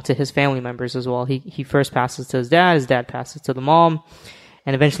along to his family members as well. He first passes to his dad passes to the mom,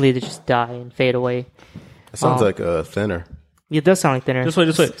 and eventually they just die and fade away. It sounds like Thinner. It does sound like Thinner. Just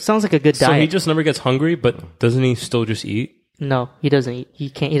wait. Sounds like a good So diet. he just never gets hungry, but doesn't he still just eat? No, he doesn't eat. He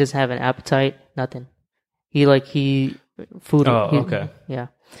can't. He doesn't have an appetite. Nothing. Food. Oh, okay. Yeah,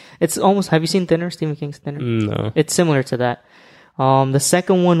 it's almost. Have you seen Thinner? Stephen King's Thinner. No. It's similar to that. The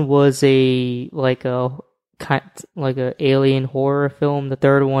second one was a alien horror film. The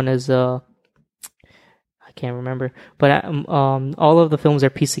third one is I can't remember, but all of the films are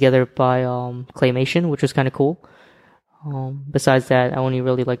pieced together by Claymation, which was kind of cool. Besides that, I only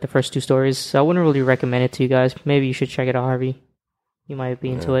really like the first two stories, so I wouldn't really recommend it to you guys. Maybe you should check it out, Harvey. You might be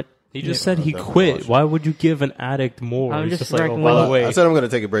into it. He just said he quit. Why would you give an addict more? I'm He's just like, oh, by the recommending- way. I said I'm going to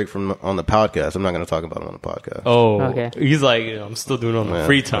take a break from on the podcast. I'm not going to talk about it on the podcast. Oh, Okay. He's like, I'm still doing it on my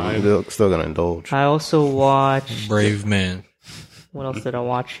free time. I'm still going to indulge. I also watched. Brave man. What else did I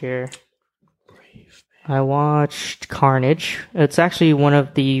watch here? I watched Carnage. It's actually one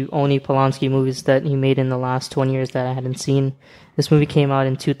of the only Polanski movies that he made in the last 20 years that I hadn't seen. This movie came out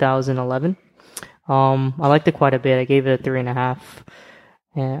in 2011. I liked it quite a bit. I gave it a 3.5.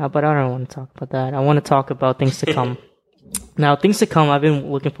 Yeah, but I don't want to talk about that. I want to talk about Things to Come. Now, Things to Come, I've been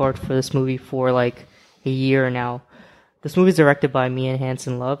looking forward for this movie for like a year now. This movie is directed by Mia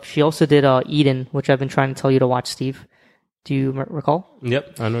Hansen-Løve. She also did Eden, which I've been trying to tell you to watch, Steve. Do you recall?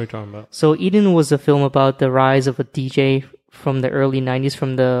 Yep, I know what you're talking about. So Eden was a film about the rise of a DJ from the early 90s,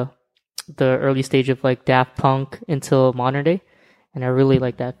 from the early stage of like Daft Punk until modern day. And I really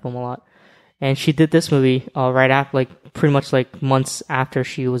like that film a lot. And she did this movie right after, like pretty much like months after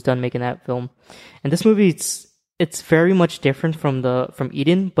she was done making that film. And this movie, it's very much different from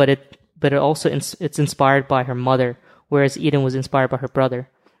Eden, but it also it's inspired by her mother, whereas Eden was inspired by her brother.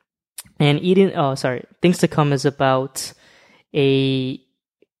 And Things to Come is about I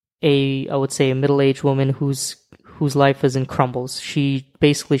would say a middle-aged woman whose life is in crumbles. She's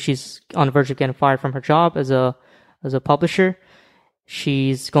on the verge of getting fired from her job as a publisher.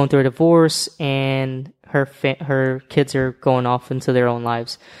 She's going through a divorce, and her kids are going off into their own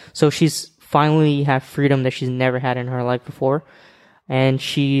lives. So she's finally have freedom that she's never had in her life before, and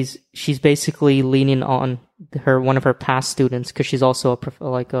she's basically leaning on one of her past students, because she's also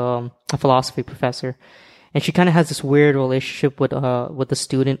a philosophy professor, and she kind of has this weird relationship with the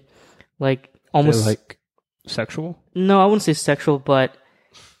student, like almost like sexual. No, I wouldn't say sexual, but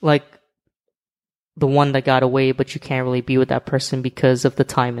like the one that got away, but you can't really be with that person because of the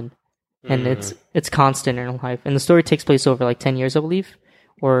timing, and it's constant in her life. And the story takes place over like 10 years, I believe,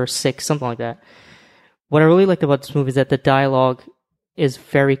 or 6, something like that. What I really liked about this movie is that the dialogue is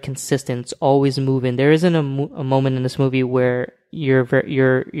very consistent. It's always moving. There isn't a moment in this movie where you're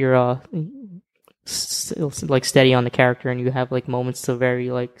like steady on the character, and you have like moments to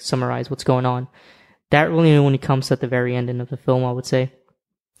very like summarize what's going on. That really only comes at the very end of the film, I would say.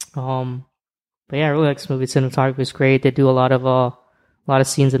 But yeah, I really like this movie. Cinematography is great. They do a lot of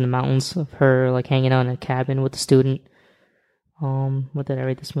scenes in the mountains of her like hanging out in a cabin with the student. What did I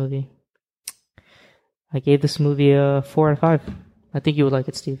rate this movie? I gave this movie a 4 out of 5. I think you would like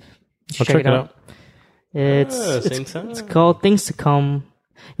it, Steve. I'll check it out. It's called Things to Come.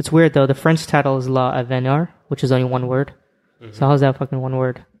 It's weird though. The French title is La Avenir, which is only one word. Mm-hmm. So how's that fucking one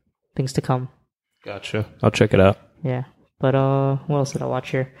word? Things to Come. Gotcha. I'll check it out. Yeah. But what else did I watch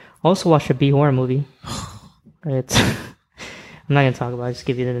here? I also watched a B-horror movie. It's I'm not gonna talk about it, just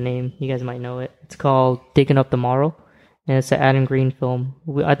give you the name. You guys might know it. It's called Digging Up Tomorrow, and it's an Adam Green film.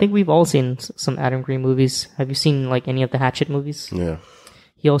 I think we've all seen some Adam Green movies. Have you seen like any of the Hatchet movies? Yeah.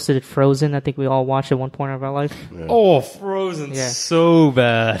 He also did Frozen. I think we all watched at one point of our life. Yeah. Oh, Frozen, so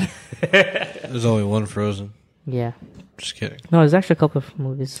bad. There's only one Frozen. Yeah. Just kidding. No, there's actually a couple of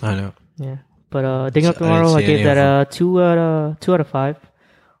movies. I know. Yeah. But Digging Up I didn't Tomorrow, I see gave any of that 2 out of 5.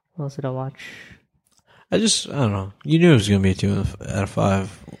 What else did I watch? I don't know. You knew it was going to be a 2 out of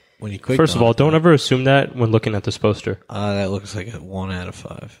 5 when you clicked. First of all, don't ever assume that when looking at this poster. That looks like a 1 out of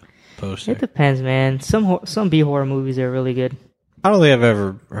 5 poster. It depends, man. Some B-horror movies are really good. I don't think I've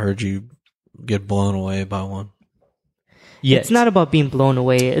ever heard you get blown away by one. Yeah, It's not about being blown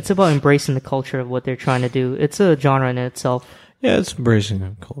away. It's about embracing the culture of what they're trying to do. It's a genre in itself. Yeah, it's embracing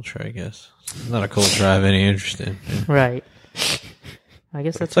the culture, I guess. It's not a culture I have any interest in. Yeah. Right. I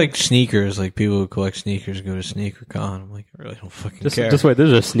guess that's It's like sneakers. Like people who collect sneakers go to SneakerCon. I'm like, I really don't fucking care. Just wait,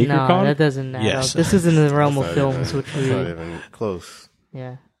 there's a sneaker no, con? that doesn't add Yes. up. This is in the realm of That's films, not which even, we that's not even close.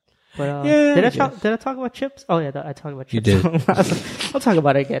 yeah. But Yeah, did I I talk about Chips? Oh yeah, I talked about Chips. You did. I'll talk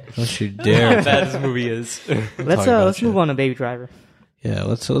about it again. Don't you dare. How bad this movie is. Let's about move you. on to Baby Driver. Yeah,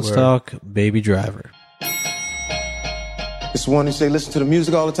 let's talk Baby Driver. It's the one who say listen to the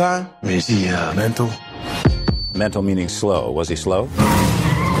music all the time? Is he mental? Mental meaning slow. Was he slow?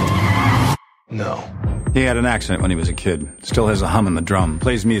 No. He had an accident when he was a kid. Still has a hum in the drum.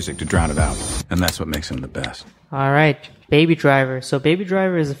 Plays music to drown it out. And that's what makes him the best. All right, Baby Driver. So Baby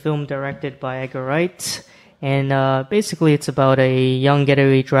Driver is a film directed by Edgar Wright, and basically it's about a young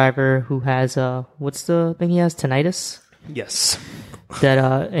getaway driver who has what's the thing he has? Tinnitus. Yes.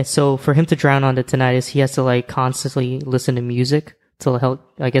 And so for him to drown on the tinnitus, he has to like constantly listen to music to help.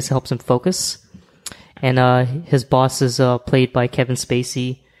 I guess it helps him focus. And his boss is played by Kevin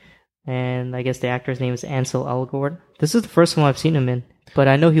Spacey, and I guess the actor's name is Ansel Elgort. This is the first one I've seen him in, but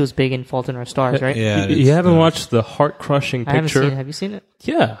I know he was big in Fault in Our Stars, right? Yeah, You haven't watched the heart-crushing I haven't picture? seen it. Have you seen it?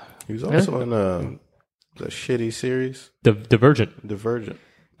 Yeah. He was also in the shitty series Divergent. Divergent.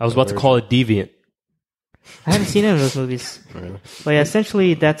 I was about to call it Deviant. I haven't seen any of those movies. Really? But yeah,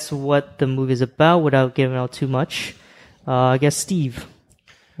 essentially that's what the movie is about without giving out too much. I guess, Steve,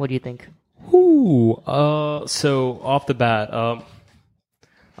 what do you think? Ooh, so off the bat, I'm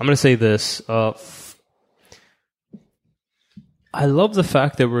gonna say this. I love the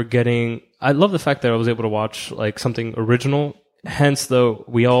fact that I love the fact that I was able to watch like something original. Hence, though,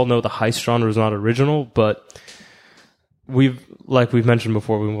 we all know the heist genre is not original, but we've mentioned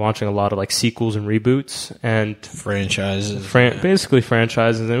before, we've been watching a lot of like sequels and reboots and Franchises. basically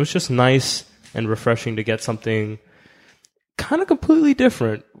franchises, and it was just nice and refreshing to get something kind of completely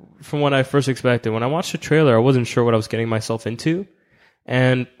different from what I first expected. When I watched the trailer, I wasn't sure what I was getting myself into,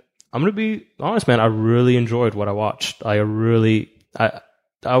 and I'm gonna be honest, man, I really enjoyed what I watched. I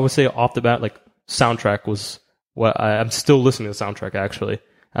would say off the bat, like, soundtrack was what I'm still listening to the soundtrack, actually.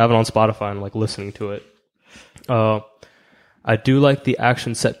 I have it on Spotify and like listening to it. I do like the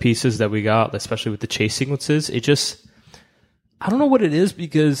action set pieces that we got, especially with the chase sequences. It just, I don't know what it is,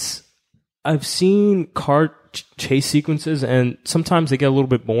 because I've seen car chase sequences and sometimes they get a little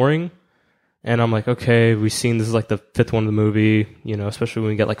bit boring. And I'm like, okay, we've seen this is like the fifth one of the movie, you know, especially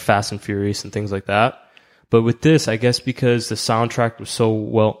when we get like Fast and Furious and things like that. But with this, I guess because the soundtrack was so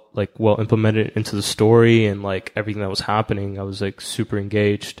well implemented into the story and like everything that was happening, I was like super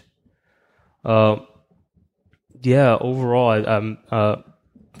engaged. Yeah, overall,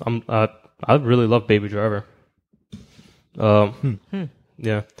 I really love Baby Driver.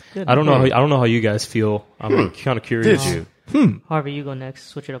 Yeah, Good. I don't know how you guys feel. I'm kind of curious. Did you? Harvey, you go next.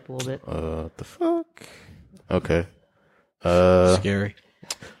 Switch it up a little bit. What the fuck? Okay. Scary.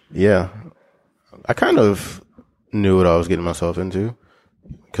 Yeah. I kind of knew what I was getting myself into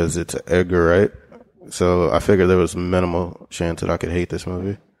because it's Edgar Wright. So I figured there was minimal chance that I could hate this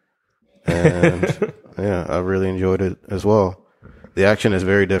movie. And yeah, I really enjoyed it as well. The action is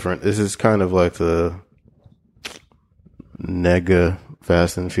very different. This is kind of like the nega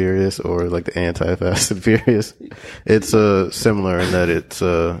Fast and Furious, or like the anti-Fast and Furious. It's similar in that it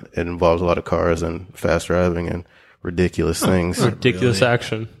involves a lot of cars and fast driving and ridiculous things. Ridiculous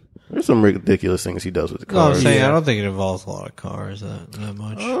action. There's some ridiculous things he does with the No, I'm cars. saying I don't think it involves a lot of cars that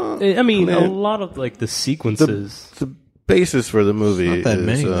much. I mean, a lot of like the sequences. The basis for the movie It's not that is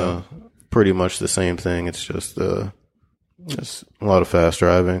many, though. pretty much the same thing. It's just a lot of fast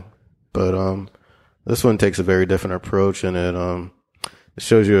driving. But this one takes a very different approach, and it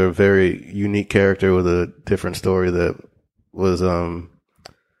shows you a very unique character with a different story that was I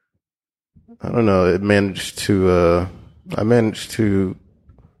don't know. It managed to I managed to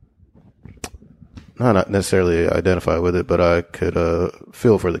not necessarily identify with it, but I could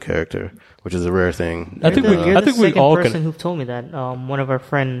feel for the character, which is a rare thing. I think You're I the think we second all person can. who told me that. One of our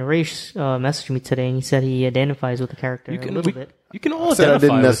friend Raish messaged me today, and he said he identifies with the character a little bit. You can all said I identify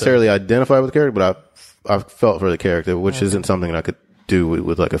didn't with necessarily identify with the character, but I felt for the character, which isn't something I could do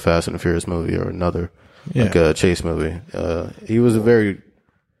with like a Fast and Furious movie or another like a chase movie. He was a very,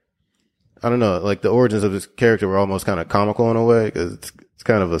 I don't know, like the origins of his character were almost kind of comical in a way, because it's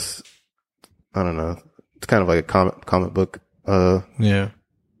kind of I don't know, it's kind of like a comic book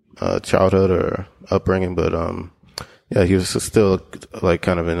childhood or upbringing, but yeah, he was still like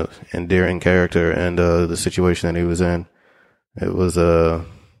kind of an endearing character, and the situation that he was in, it was it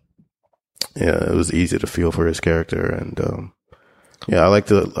was easy to feel for his character, and yeah, I liked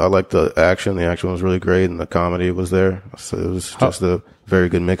the action. The action was really great, and the comedy was there. So it was just a very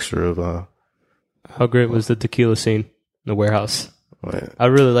good mixture of. How great was the tequila scene in the warehouse? Like, I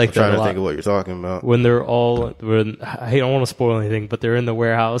really like that trying a to lot. think of what you're talking about. When they're all, I don't want to spoil anything, but they're in the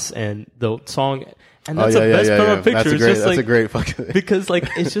warehouse and the song, and that's the best part of the picture. That's a great fucking. Because like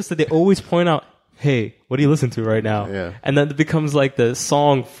it's just that they always point out, hey, what do you listen to right now? Yeah. And then it becomes like the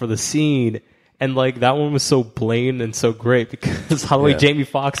song for the scene. And like that one was so blatant and so great because how the way Jamie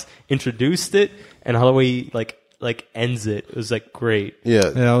Foxx introduced it and how the way he like ends it was like great. Yeah,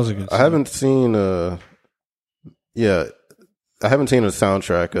 that was a good I haven't seen I haven't seen a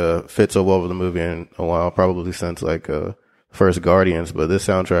soundtrack fit so well with the movie in a while, probably since like first Guardians. But this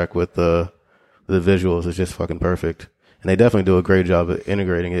soundtrack with the visuals is just fucking perfect, and they definitely do a great job of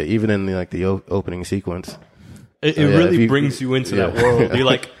integrating it, even in the opening sequence. It really brings you into that world. You're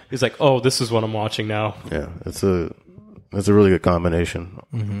like, it's like, oh, this is what I'm watching now. Yeah, it's a really good combination.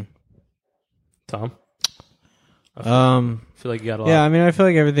 Mm-hmm. Tom, I feel like you got a lot. Yeah, I mean, I feel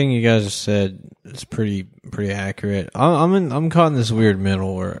like everything you guys have said is pretty accurate. I'm caught in this weird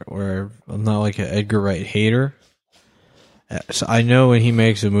middle where I'm not like an Edgar Wright hater. So I know when he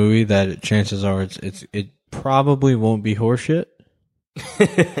makes a movie that chances are it probably won't be horseshit.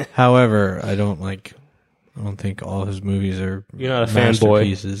 However, I don't think all his movies are You're not a fanboy.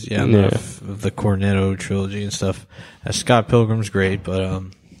 masterpieces. Yeah, I'm not of the Cornetto trilogy and stuff. Scott Pilgrim's great, but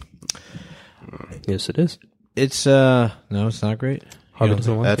Yes, it is. it's no, it's not great. Harvey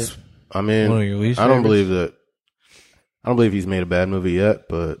doesn't like That's. it. I mean, One of your least I don't favorites? believe that. I don't believe he's made a bad movie yet,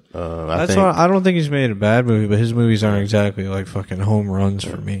 but I think I don't think he's made a bad movie, but his movies aren't exactly like fucking home runs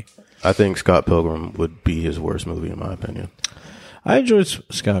for me. I think Scott Pilgrim would be his worst movie in my opinion. I enjoyed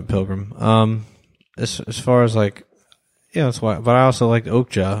Scott Pilgrim. As far as like, yeah, that's why. But I also liked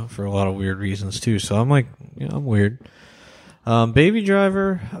Oakja for a lot of weird reasons too. So I'm like, I'm weird. Baby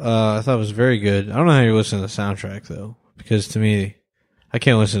Driver, I thought was very good. I don't know how you listen to the soundtrack though, because to me, I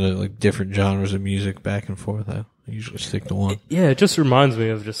can't listen to like different genres of music back and forth. I usually stick to one. Yeah, it just reminds me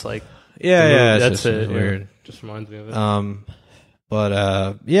of just like Yeah, the movie. it's That's just it. weird. Yeah. Just reminds me of it.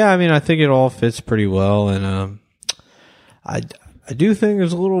 But yeah, I mean, I think it all fits pretty well, and I do think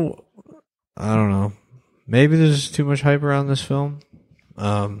there's a little, I don't know, maybe there's too much hype around this film,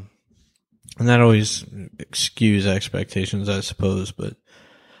 and that always skews expectations, I suppose. But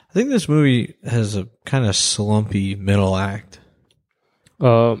I think this movie has a kind of slumpy middle act.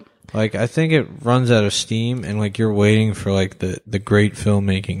 Like, I think it runs out of steam, and like you're waiting for like the great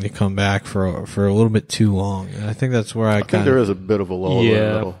filmmaking to come back for a little bit too long, and I think that's where I think there is a bit of a lull in the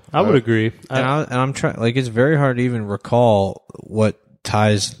Yeah, middle. I would agree. I'm trying. Like, it's very hard to even recall what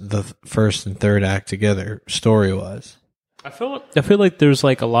ties the first and third act together story wise. I feel like there's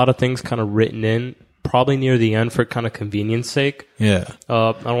like a lot of things kind of written in, probably near the end for kind of convenience sake. Yeah,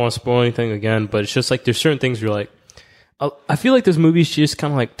 I don't want to spoil anything again, but it's just like there's certain things you're like. I feel like this movie's just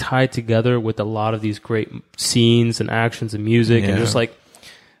kind of like tied together with a lot of these great scenes and actions and music, and just like,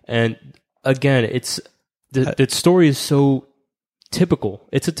 and again, it's the story is so typical.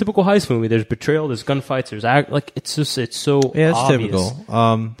 It's a typical heist movie. There's betrayal, there's gunfights, there's it's so it's obvious,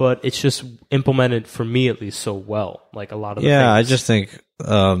 typical. but it's just implemented for me at least so well. Like a lot of the Yeah, I things. just think,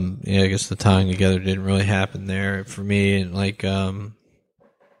 I guess the tying together didn't really happen there for me, and like I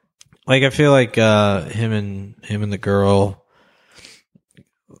feel like him and the girl,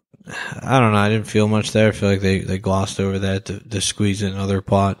 I don't know, I didn't feel much there. I feel like they glossed over that to squeeze in other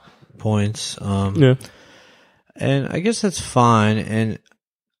plot points. Yeah. And I guess that's fine. And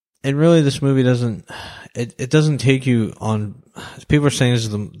really, this movie doesn't take you on. People are saying this is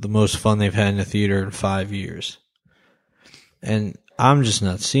the most fun they've had in the theater in 5 years, and I'm just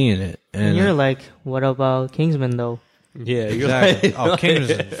not seeing it. And you're like, what about Kingsman though? Yeah, you're exactly. like, Oh,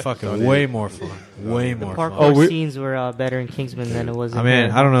 Kingsman is fucking way more fun. Way more fun. Parkour scenes were better in Kingsman than it was in I mean,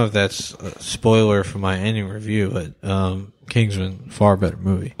 here. I don't know if that's a spoiler for my ending review, but Kingsman, far better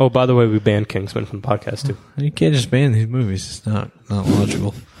movie. Oh, by the way, we banned Kingsman from the podcast too. You can't just ban these movies. It's not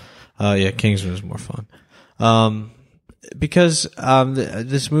logical. Yeah, Kingsman is more fun. Because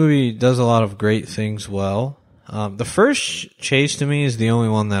this movie does a lot of great things well. The first chase to me is the only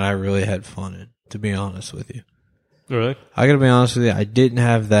one that I really had fun in, to be honest with you. Really? I gotta be honest with you, I didn't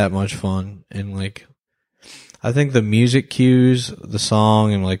have that much fun, and like, I think the music cues, the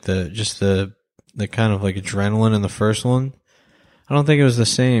song, and like the kind of like adrenaline in the first one, I don't think it was the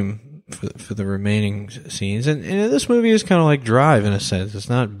same for the remaining scenes. And this movie is kind of like Drive in a sense. It's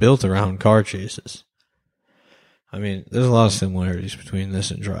not built around car chases. I mean, there's a lot of similarities between this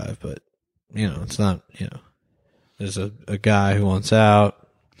and Drive, but it's not. There's a guy who wants out,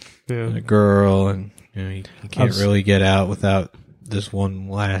 and a girl, and he can't really get out without this one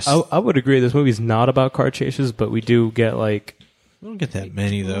last. I would agree. This movie's not about car chases, but we do get like we don't get that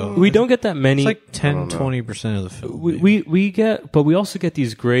many though. we don't get that many. It's like 10-20% of the film. We get, but we also get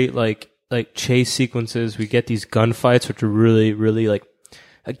these great like chase sequences. We get these gunfights, which are really really like.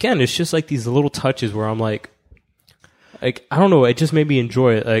 Again, it's just like these little touches where I'm like I don't know. It just made me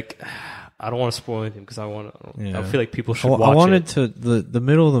enjoy it. Like I don't want to spoil anything because I feel like people should watch I wanted it. to the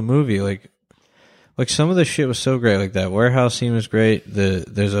middle of the movie like some of the shit was so great. Like that warehouse scene was great.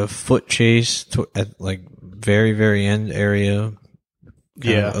 There's a foot chase at like very very end area.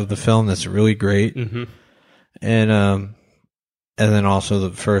 Of the film that's really great. Mm-hmm. And then also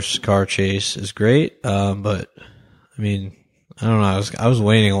the first car chase is great. But I mean, I don't know. I was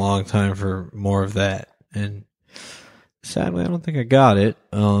waiting a long time for more of that, and sadly, I don't think I got it.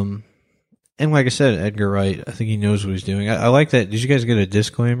 And like I said, Edgar Wright, I think he knows what he's doing. I like that. Did you guys get a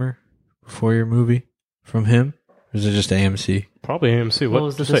disclaimer before your movie from him? Or is it just AMC? Probably AMC. What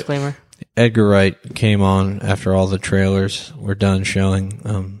was the disclaimer? Edgar Wright came on after all the trailers were done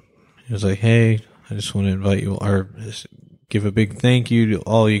showing. He was like, "Hey, I just want to invite you, or just give a big thank you to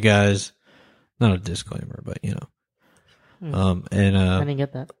all you guys." Not a disclaimer, but I didn't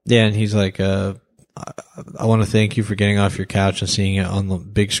get that. yeah, and he's like, I want to thank you for getting off your couch and seeing it on the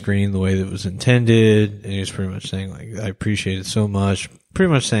big screen the way that it was intended. And he was pretty much saying, like, I appreciate it so much. Pretty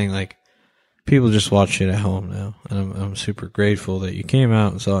much saying, like, people just watch it at home now. And I'm super grateful that you came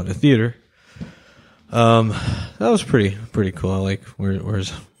out and saw it in the theater. That was pretty cool. I like where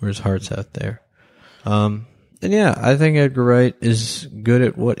his heart's at there. And yeah, I think Edgar Wright is good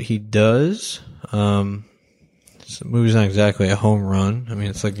at what he does. The movie's not exactly a home run. I mean,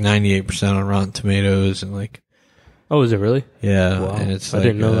 it's like 98% on Rotten Tomatoes and like, Oh, is it really? yeah, Wow. and it's I like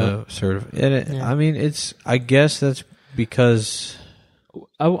didn't know that. sort of. And it, Yeah. I mean, I guess that's because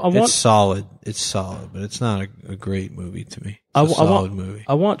I want it's solid. It's solid, but it's not a great movie to me. I It's a want- solid movie.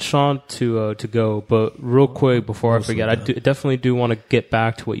 I want Sean to go, but real quick before I Mostly forget, I definitely do want to get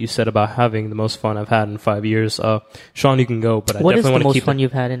back to what you said about having the most fun I've had in 5 years. Sean, you can go, but I What is definitely the want to most keep fun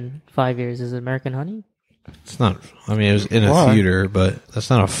you've had in 5 years? Is it American Honey? It's not. I mean, it was in a Why? theater, but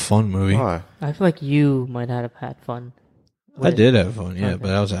that's not a fun movie. Why? I feel like you might have had fun. I did have fun, yeah, Okay. but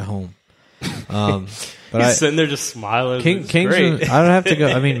I was at home. But He's sitting there just smiling. It's Kingsman. great. I don't have to go.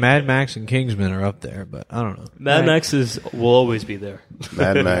 I mean, Mad Max and Kingsman are up there, but I don't know. Mad Max will always be there.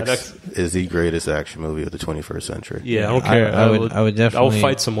 Mad Max is the greatest action movie of the 21st century. Yeah, I don't care. I would definitely. I will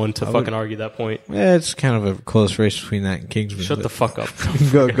fight someone to fucking argue that point. Yeah, it's kind of a close race between that and Kingsman. Shut the fuck up.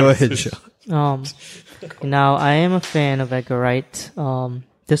 Go ahead, Sean. Now, I am a fan of Edgar Wright.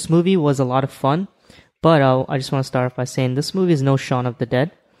 This movie was a lot of fun, but I just want to start off by saying this movie is no Shaun of the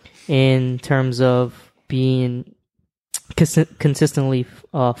Dead in terms of being consistently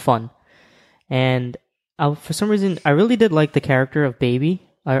fun. And for some reason, I really did like the character of Baby.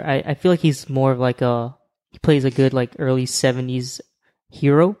 I feel like he's more of like he plays a good like early 70s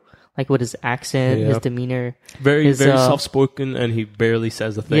hero, like with his accent, Yeah. his demeanor. Very, His, very soft-spoken, and he barely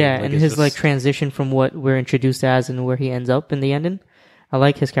says a thing. Yeah, Like, and it's his just- like transition from what we're introduced as and where he ends up in the ending. I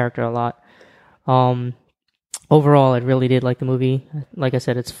like his character a lot. Overall, I really did like the movie. Like I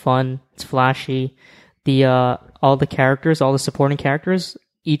said, it's fun, it's flashy. All the characters, all the supporting characters,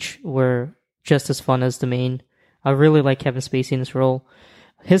 each were just as fun as the main. I really like Kevin Spacey in this role.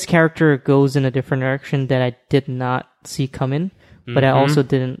 His character goes in a different direction that I did not see coming, but I also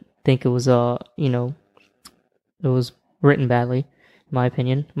didn't think it was it was written badly, in my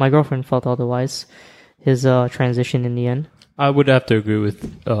opinion. My girlfriend felt otherwise. His transition in the end, I would have to agree with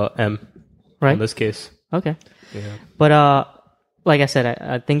M right? in this case. Okay. Yeah. But like I said,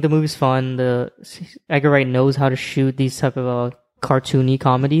 I think the movie's fun. Edgar Wright knows how to shoot these type of cartoony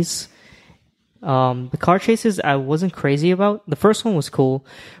comedies. The car chases I wasn't crazy about. The first one was cool,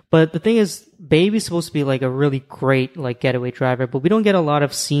 but the thing is, Baby's supposed to be like a really great like getaway driver, but we don't get a lot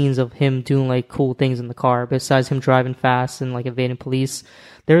of scenes of him doing like cool things in the car besides him driving fast and like evading police.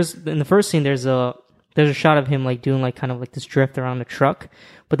 In the first scene there's a shot of him like doing like kind of like this drift around the truck,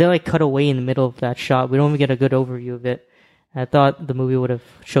 but they like cut away in the middle of that shot. We don't even get a good overview of it. I thought the movie would have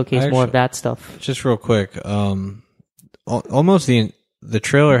showcased more of that stuff. Just real quick, almost the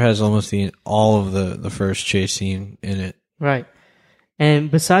trailer has almost all of the first chase scene in it. Right.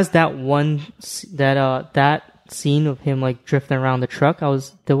 And besides that that scene of him like drifting around the truck,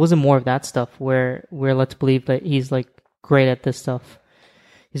 there wasn't more of that stuff where let's believe that he's like great at this stuff.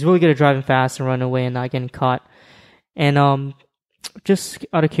 He's really good at driving fast and running away and not getting caught. And just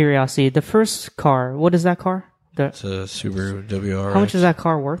out of curiosity, the first car, what is that car? It's a Subaru WRX. How much is that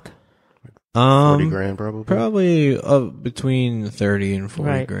car worth? 40 grand probably. Probably between 30 and 40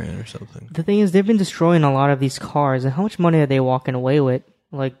 Right. grand or something. The thing is, they've been destroying a lot of these cars, and how much money are they walking away with?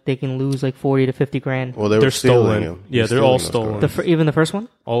 Like, they can lose like 40 to 50 grand. Well, they They're were stealing stolen. him. Yeah, He's they're all stealing those stolen. cars. Even the first one?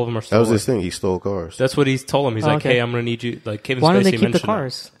 All of them are That stolen. was his thing. He stole cars. That's what he's told him. He's Oh, like, okay. hey, I'm going to need you. Like, Kevin Why don't Spacey they keep the mentioned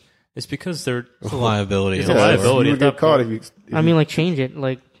cars? it. It's because they're... It's a liability. It's a on the liability. You at would that get caught point. if I mean, like, change it,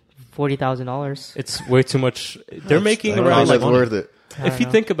 like $40,000. It's way too much. They're making I don't around think like... that's worth it. If you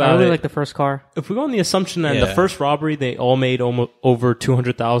think I about really it, like the first car. if we go on the assumption that in Yeah. the first robbery they all made almost over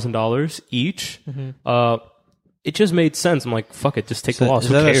 $200,000 each, it just made sense. I'm like, fuck it, just take the loss. Is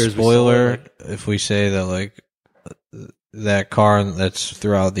Who that cares? a We still spoiler own it. if we say that like that car that's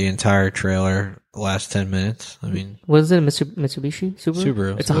throughout the entire trailer last 10 minutes? I mean, What is it, Mitsubishi?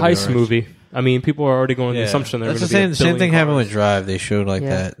 Subaru. It's a heist WRX. movie. I mean, people are already going on the assumption they're That's going the to be same thing happened with cars. Drive. They showed like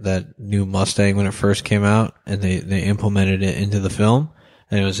Yeah. that new Mustang when it first came out, and they implemented it into the film,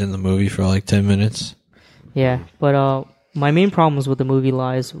 and it was in the movie for like 10 minutes. Yeah, but my main problems with the movie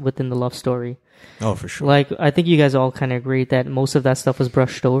lies within the love story. Oh, for sure. Like, I think you guys all kind of agree that most of that stuff was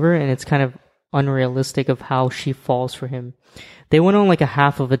brushed over, and it's kind of unrealistic of how she falls for him. They went on like a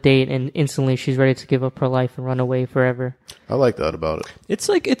half of a date, and instantly she's ready to give up her life and run away forever. I like that about it. It's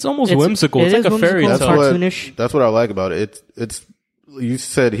like it's almost It's- whimsical. it It's like is a fairy whimsical. tale. It's cartoonish. That's what I like about it. It's you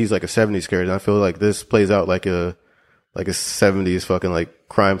said he's like a 70s character. And I feel like this plays out like a 70s fucking like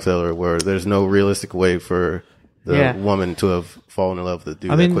crime thriller where there's no realistic way for the woman to have fallen in love with the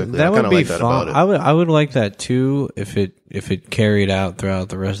dude I mean, that quickly. that I would kind of be like that fun. about it. I would like that too if it carried out throughout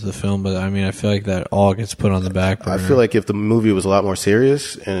the rest of the film. But I mean, I feel like that all gets put on the back burner. I feel like if the movie was a lot more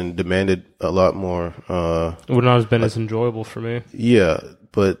serious and demanded a lot more, It would not have been as enjoyable for me. yeah,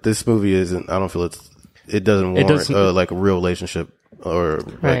 but this movie isn't, I don't feel it doesn't warrant doesn't- like a real relationship or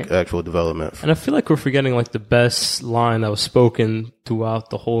Right. like actual development. And I feel like we're forgetting like the best line that was spoken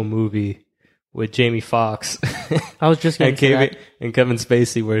throughout the whole movie with Jamie Foxx I was just getting and, to that. Kevin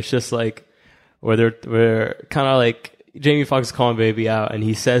Spacey, where it's just like where kind of like Jamie Foxx is calling baby out, and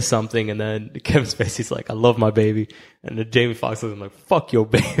he says something, and then Kevin Spacey's like, "I love my baby," and then Jamie Foxx is like, "Fuck your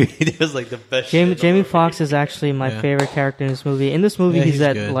baby." It was like the best. shit in the Jamie movie. Foxx is actually my favorite character in this movie. In this movie, Yeah, he's he's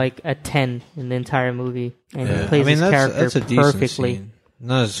at good. like a 10 in the entire movie, and he Yeah. plays his character that's a decent perfectly. scene.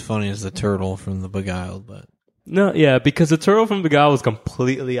 Not as funny as the turtle from The Beguiled, but No, yeah, because the turtle from the guy was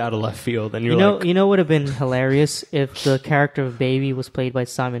completely out of left field, and you're like, You know, would have been hilarious if the character of Baby was played by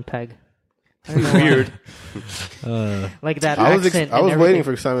Simon Pegg. I don't know why. weird. Like that I was accent. I was and waiting everything.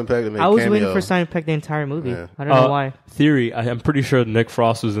 for Simon Pegg to make I was cameo. waiting for Simon Pegg the entire movie. Yeah. I don't know why. Theory, I'm pretty sure Nick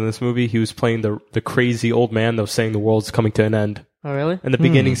Frost was in this movie. He was playing the crazy old man that was saying the world's coming to an end Oh, really? in the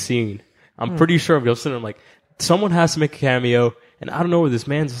beginning scene. I'm pretty sure of it. I was sitting there, I'm like, someone has to make a cameo, and I don't know where this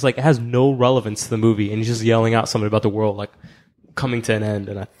man's just like, it has no relevance to the movie, and he's just yelling out something about the world like coming to an end,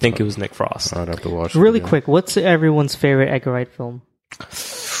 and I think it was Nick Frost. I'd have to watch it Really again. quick, what's everyone's favorite Edgar Wright film?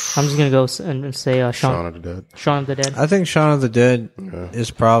 I'm just gonna go and say Shaun Shaun of the Dead. of the Dead. I think Shaun of the Dead is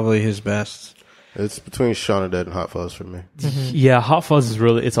probably his best. It's between Shaun of the Dead and Hot Fuzz for me. Yeah, Hot Fuzz is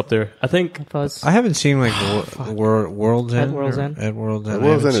really, it's up there. I think Fuzz. I haven't seen like World's End. At World's or End? At World's End. At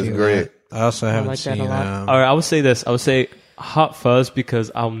World's I haven't End is seen great. that. I also haven't like that a seen. lot. all right, I would say this. I would say Hot Fuzz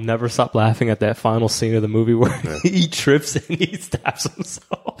because I'll never stop laughing at that final scene of the movie where he trips and he stabs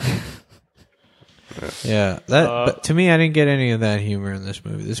himself. Yeah, but to me, I didn't get any of that humor in this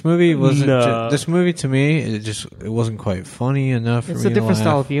movie. This movie wasn't. No. This movie to me, it wasn't quite funny enough. For It's me a to different laugh.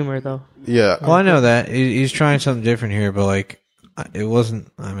 style of humor, though. Yeah. Well, I know that he's trying something different here, but like, it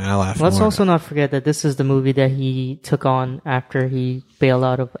wasn't. I mean, I laughed. Let's more. also not forget that this is the movie that he took on after he bailed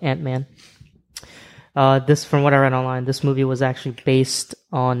out of Ant-Man. This, from what I read online, this movie was actually based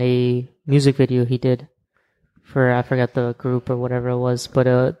on a music video he did for, I forgot the group or whatever it was, but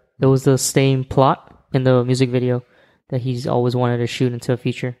it was the same plot in the music video that he's always wanted to shoot into a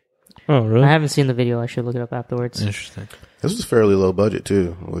feature. Oh, really? I haven't seen the video. I should look it up afterwards. Interesting. This was fairly low budget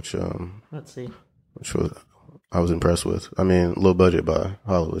too, which Let's see. was I was impressed with. I mean, low budget by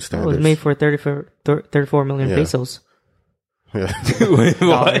Hollywood It standards. was made for 34 million Yeah. pesos. Yeah.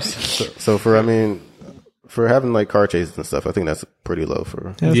 What? So for having like car chases and stuff, I think that's pretty low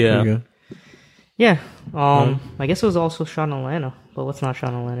for. That's Yeah. pretty good. Yeah. I guess it was also shot in Atlanta, but what's not shot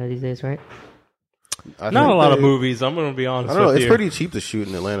in Atlanta these days, right? I Not think a lot of they- movies. I'm going to be honest I don't know. with It's you. pretty cheap to shoot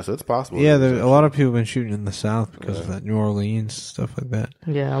in Atlanta, so it's possible. Yeah, a lot of people have been shooting in the South because of that New Orleans stuff like that.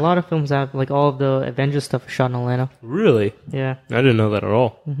 Yeah, a lot of films have, like, all of the Avengers stuff is shot in Atlanta. Really? Yeah. I didn't know that at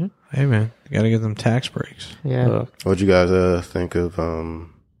all. Hey man, you got to give them tax breaks. Yeah. What'd you guys think of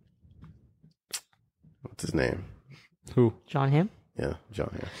what's his name? Who? John Hamm? Yeah, John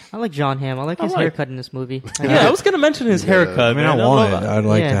Hamm. I like John Hamm. I like his like- haircut in this movie. Yeah, I was going to mention his haircut. I mean, man. I want love it. that. I'd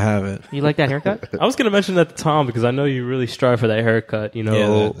like Yeah. to have it. You like that haircut? I was going to mention that to Tom because I know you really strive for that haircut. You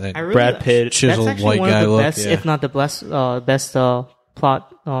know, that I really- Brad Pitt. chiseled That's actually white one guy of the look. best, yeah. if not the best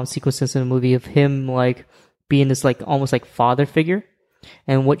plot sequences in the movie of him, like, being this, like, almost like father figure.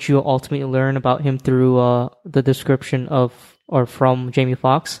 And what you ultimately learn about him through the description of, or from Jamie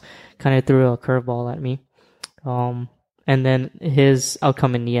Foxx, kind of threw a curveball at me. And then his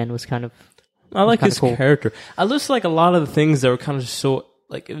outcome in the end was kind of, I like kinda his cool. character. I just like a lot of the things that were kind of just so,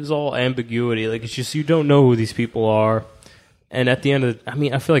 like, it was all ambiguity. Like, it's just, you don't know who these people are. And at the end of the, I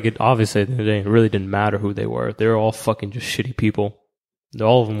mean, I feel like it, obviously, at the end of the day, it really didn't matter who they were. They were all fucking just shitty people.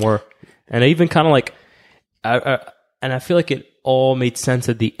 All of them were. And I even kind of like, and I feel like it all made sense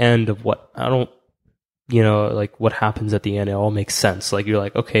at the end of what, like what happens at the end. It all makes sense. Like, you're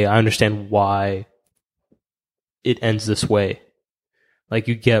like, okay, I understand why it ends this way. Like,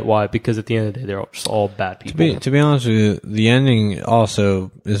 you get why, because at the end of the day, they're just all bad people. To be honest with you, the ending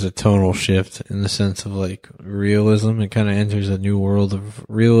also is a tonal shift in the sense of like realism. It kind of enters a new world of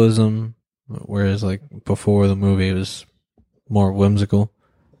realism, whereas like before the movie it was more whimsical.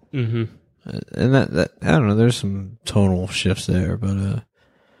 Mm-hmm. And that I don't know. There's some tonal shifts there, but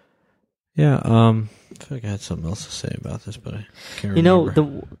yeah. I feel like I had something else to say about this, but I can't remember. you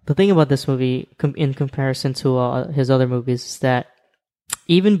know, the thing about this movie in comparison to his other movies is that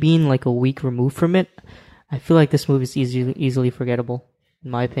even being like a week removed from it, I feel like this movie is easily forgettable,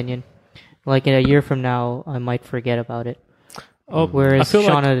 in my opinion. Like in a year from now, I might forget about it. Oh, Whereas I feel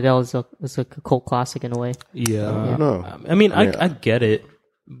Shaun like, of the Dead is a cult classic in a way. yeah. No. I mean, I get it,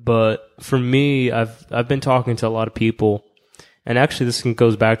 but for me, I've been talking to a lot of people, and actually, this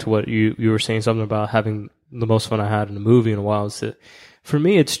goes back to what you were saying something about having the most fun I had in a movie in a while. Is that for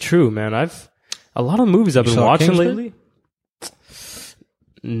me, it's true, man. A lot of movies I've been saw watching Kingsman? lately.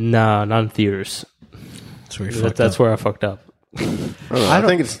 Nah, not in theaters. That's where I fucked up. I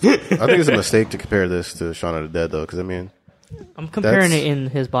think it's a mistake to compare this to Shaun of the Dead, though, because I mean, I'm comparing That's- it in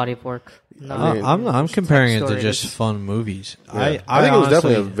his body of work. I mean, I'm comparing it to story just is- fun movies. yeah. I think it was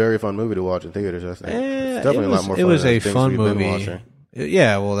definitely a very fun movie to watch in theaters. I think it's definitely a lot more fun. It was than a things fun we've been movie. watching.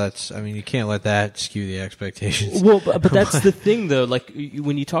 Yeah, well, you can't let that skew the expectations. Well, but that's the thing, though. Like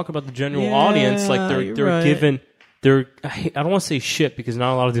when you talk about the general Yeah, audience, like you're they're right. given I don't want to say shit because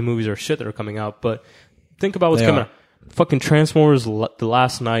not a lot of the movies are shit that are coming out, but think about what's They coming are. out. Fucking Transformers the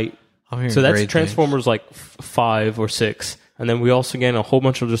last night. I'm hearing So that's great Transformers like 5 or 6, and then we also get a whole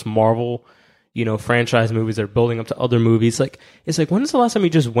bunch of just Marvel, franchise movies that are building up to other movies. Like it's like when is the last time you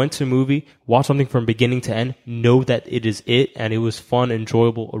just went to a movie, watched something from beginning to end, know that it is it, and it was fun,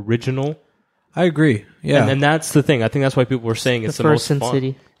 enjoyable, original. I agree. Yeah, And that's the thing. I think that's why people were saying it's the first most Sin fun.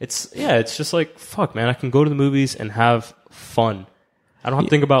 City. It's just like fuck, man. I can go to the movies and have fun. I don't have to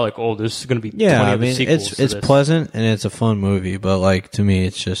think about like, oh, this is going to be 20 yeah. I other mean, sequels. to it's this. pleasant and it's a fun movie, but like to me,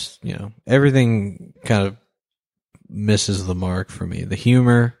 it's just everything kind of misses the mark for me. The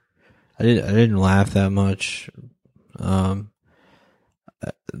humor, I didn't laugh that much.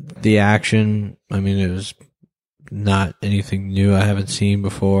 The action, I mean, it was not anything new I haven't seen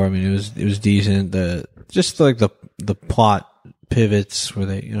before. I mean, it was decent. Just like the plot pivots where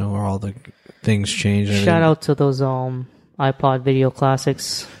they where all the things change. and Shout everything. out to those iPod video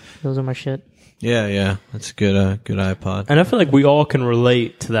classics. Those are my shit. Yeah, that's a good iPod. And I feel like we all can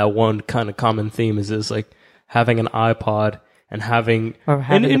relate to that one kind of common theme is like having an iPod and having Or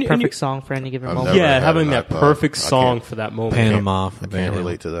having and the perfect song for any given I've moment. never yeah, had having an that iPod. perfect I song can't- for that moment. Panama. I can't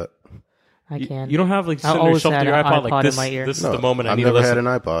relate to that. I can. You don't have like I sitting there always shoved to had your an iPod iPod like in this. my ear. This is No, the moment I I've need to never had listen.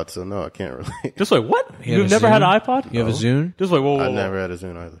 an iPod, so no, I can't relate. Just like what? You have You've a never had an Zune? iPod? You have a Zune? Just like whoa. I never had a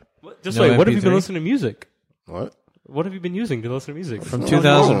Zune either. Just No like what have you been MP3? listening to music? What? What have you been using to listen to music? From Sony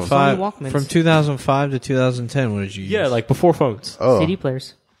 2005 Walkmans. from 2005 to 2010, what did you use? Yeah, like before phones. Oh, CD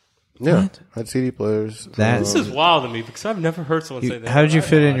players. yeah. I had CD players. This is wild to me because I've never heard someone say that. How did you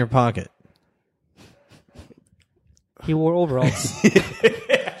fit it in your pocket? He wore overalls.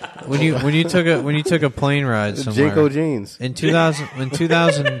 When you took a plane ride somewhere Jinko jeans. in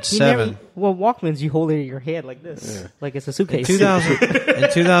 2007 Walkmans, you hold it in your hand like this, like it's a suitcase.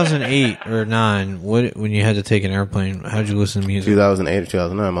 2008 or 9, when you had to take an airplane, how'd you listen to music? 2008 or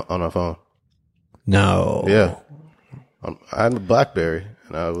 2009 on my phone. No. Yeah. I had a BlackBerry,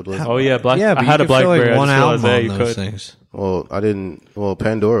 and I would listen. Oh yeah, Yeah, but I had you a could fit, BlackBerry. like one I just album realized on you those could. things. Well, I didn't. Well,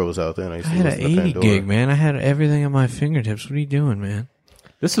 Pandora was out then. I used I to had listen an to 80 Pandora. gig, man. I had everything at my fingertips. What are you doing, man?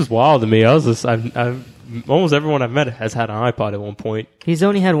 This is wild to me. I've almost everyone I've met has had an iPod at one point. He's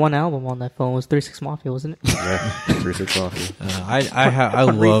only had one album on that phone. It was 36 Mafia, wasn't it? Yeah, 36 Mafia. I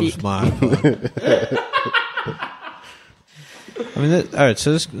loved my iPod. I mean, all right.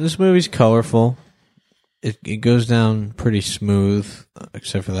 So this movie's colorful. It goes down pretty smooth,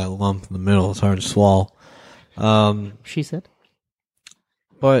 except for that lump in the middle. It's hard to swallow. She said.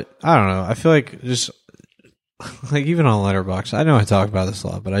 But I don't know. I feel like just like even on Letterboxd, I know I talk about this a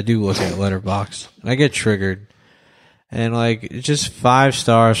lot, but I do look at Letterboxd and I get triggered. And like it's just 5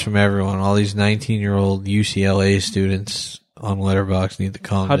 stars from everyone. All these 19-year-old UCLA students on Letterboxd need to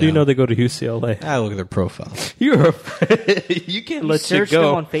calm How down. do you know they go to UCLA? I look at their profiles. You can't let shit Searched them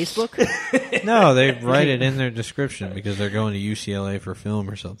go. on Facebook. No, they write it in their description because they're going to UCLA for film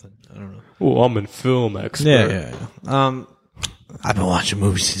or something. I don't know. Oh, I'm a film expert. Yeah. I've been watching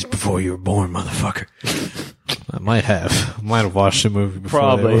movies since before you were born, motherfucker. I might have watched the movie before.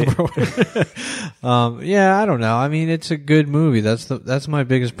 Probably. They were born. Yeah, I don't know. I mean, it's a good movie. That's my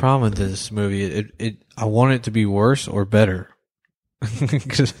biggest problem with this movie. I want it to be worse or better.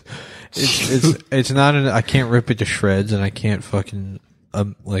 Because it's not I can't rip it to shreds, and I can't fucking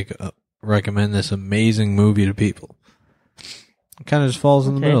recommend this amazing movie to people. It kind of just falls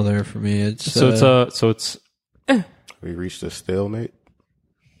in the Okay. middle there for me. So it's We reached a stalemate.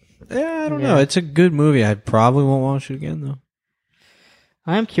 Yeah, I don't know. It's a good movie. I probably won't watch it again though.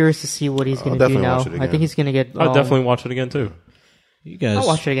 I am curious to see what he's going to do definitely now. watch it I again. think he's going to get. I'll definitely watch it again too. You guys, I'll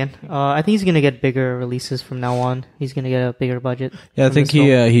watch it again. I think he's going to get bigger releases from now on. He's going to get a bigger budget. yeah, I from think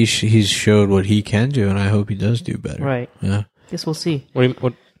this film. he's showed what he can do, and I hope he does do better. Right. Yeah. Guess we'll see.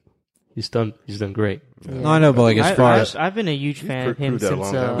 What? He's done great. No, I know, but like as far as I've been a huge fan of him proved that a since.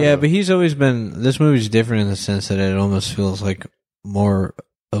 long time yeah, but he's always been. This movie's different in the sense that it almost feels like more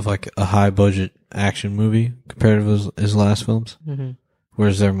of like a high budget action movie compared to his last films. Mhm.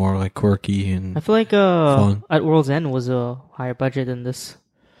 Whereas they're more like quirky and I feel like Fun. at World's End was a higher budget than this.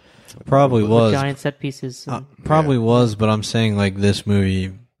 probably With was. giant set pieces. Probably was, but I'm saying like this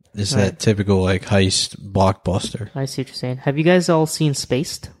movie is Right. that typical like heist blockbuster. I see what you're saying. Have you guys all seen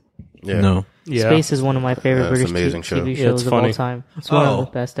Spaced? Yeah. No. Yeah. Space is one of my favorite Yeah, it's British an amazing show. TV Yeah, shows it's of all funny. time. It's one Oh. of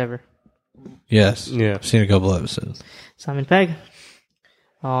the best ever. Yes. Yeah. I've seen a couple episodes. Simon Pegg.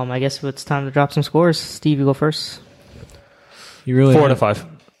 I guess it's time to drop some scores. Steve, you go first. You really 4 out of 5.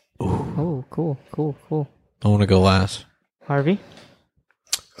 Oh, cool. I want to go last. Harvey?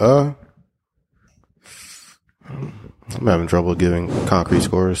 I'm having trouble giving concrete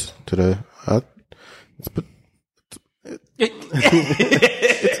scores today.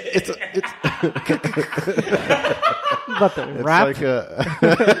 About the It's rap? like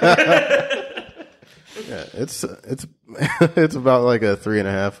yeah, it's it's about like a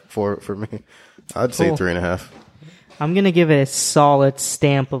 3.5 for me. I'd say Cool. 3.5. I'm going to give it a solid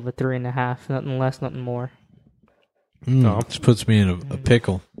stamp of a 3.5. Nothing less, nothing more. No. This puts me in a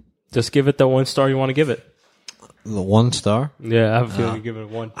pickle. Just give it the 1 star you want to give it. The 1 star? Yeah, I have a feeling you give it a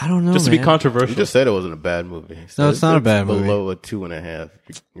 1. I don't know. Just to be man. controversial. You just said it wasn't a bad movie. No, it's not a bad movie. Below a 2.5,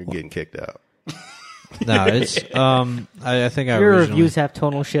 you're getting kicked out. No, it's I think I Your originally, reviews have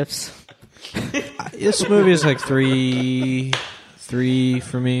tonal shifts. this movie is like three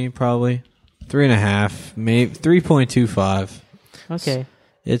for me probably 3.5, maybe 3.25. Okay.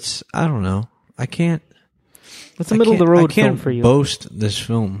 It's I don't know. I can't. It's a middle of the road I can't film for you. boast this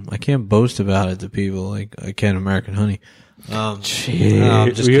film. I can't boast about it to people like I can American Honey. No, I'm just we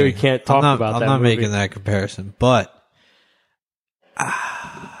really kidding. can't talk I'm not, about I'm that not movie. making that comparison, but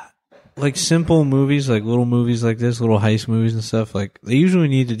like simple movies, like little movies like this, little heist movies and stuff, like they usually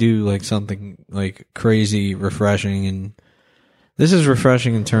need to do like something like crazy, refreshing, and this is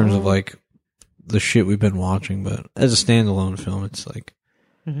refreshing in terms of like the shit we've been watching. But as a standalone film, it's like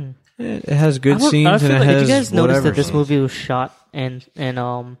it has good I scenes feel and it like- has Did you guys notice whatever that this scenes. movie was shot and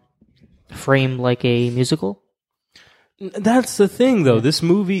framed like a musical? That's the thing, though. This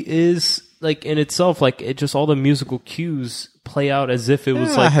movie is like in itself, like it just all the musical cues play out as if it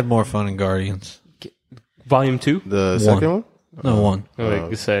was I like had more fun in Guardians. Volume 2. The second one? No one.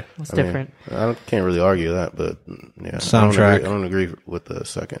 Like you say, It's I mean, different. can't really argue that, but yeah. Soundtrack. I don't agree with the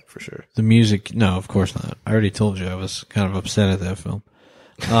second for sure. The music, no, of course not. I already told you I was kind of upset at that film.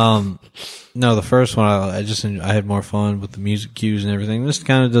 No, the first one I had more fun with the music cues and everything. This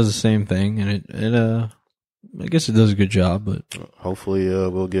kind of does the same thing, and it I guess it does a good job. But Hopefully,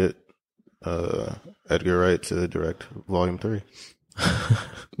 we'll get Edgar Wright to direct Volume 3.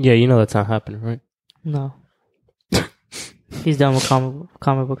 yeah, you know that's not happening, right? No. He's done with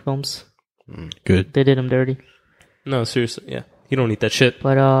comic book films. good. They did him dirty. No, seriously, yeah. You don't need that shit.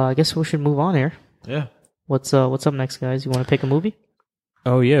 But I guess we should move on here. Yeah, What's up next, guys? You want to pick a movie?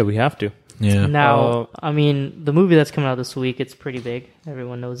 Oh yeah, we have to. yeah. Now, I mean, the movie that's coming out this week, it's pretty big.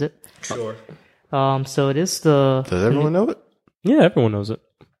 Everyone knows it. Sure. So it is the Does everyone know it? Yeah, everyone knows it.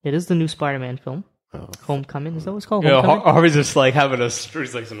 it is the new Spider-Man film, Homecoming. Is that what it's called? Yeah, Homecoming. Harvey's just like having a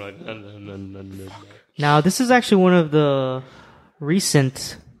he's like something like. Now, this is actually one of the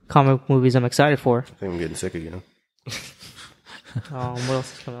recent comic movies I'm excited for. I think I'm getting sick again. What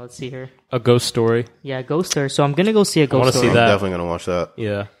else is coming out? Let's see here. A ghost story. Yeah, Ghoster. So I'm gonna go see a wanna Ghost see Story. I'm that. definitely going to watch that.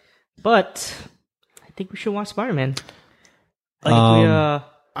 Yeah. But I think we should watch Spider-Man. Like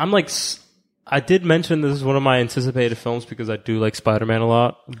I'm like, I did mention this is one of my anticipated films because I do like Spider-Man a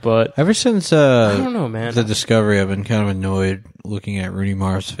lot, but Ever since I don't know, man. the Discovery, I've been kind of annoyed looking at Rooney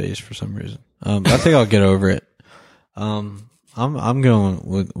Mara's face for some reason. I think I'll get over it. I'm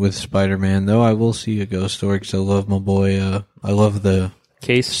going with Spider-Man, though. I will see a Ghost Story because I love my boy. I love the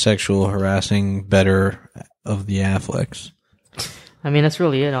Case. sexual harassing better of the Afflecks. I mean, that's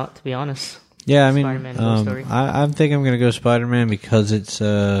really it, to be honest. Yeah, I mean, Spider-Man Ghost Story. I think I'm going to go Spider-Man because it's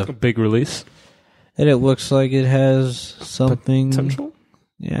A big release. and it looks like it has something. Potential?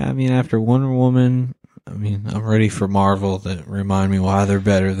 Yeah, I mean, after Wonder Woman, I mean, I'm ready for Marvel to remind me why they're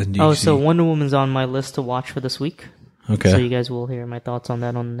better than DC. Oh, so Wonder Woman's on my list to watch for this week. okay, So you guys will hear my thoughts on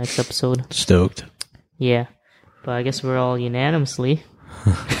that on the next episode. stoked. Yeah. But I guess we're all unanimously.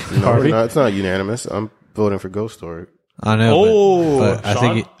 No, it's not unanimous. I'm voting for Ghost Story. I know. Oh, but I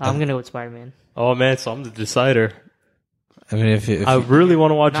think. I'm going to go with Spider-Man. Oh man, so I'm the decider. I mean, if I really want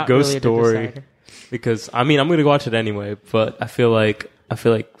to watch Not Ghost really the Story decider. because I mean I'm going to watch it anyway, but I feel like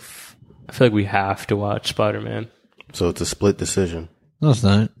we have to watch Spider-Man. So it's a split decision. No, it's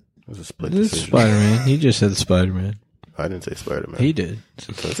not. It's a split It's decision. Spider-Man. He just said Spider-Man. I didn't say Spider-Man. He did.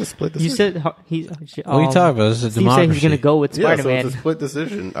 So it's a split You decision. said he. What are you talking about? This is a Steve said democracy. he's going to go with Yeah, so Spider-Man. it's a split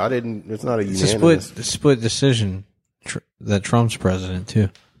decision. I didn't. It's not a It's a unanimous. split decision that Trump's president, too.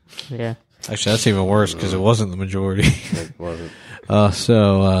 Yeah. Actually, that's even worse because it wasn't the majority. It wasn't.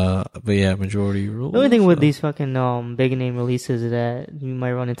 But yeah, majority rule. The only thing with these fucking big name releases is that you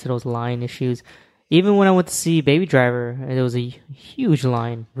might run into those line issues. Even when I went to see Baby Driver, there was a huge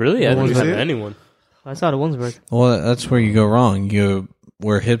line. Really? I Did you didn't see have it? anyone. I saw it at Williamsburg. Well, that's where you go wrong. You go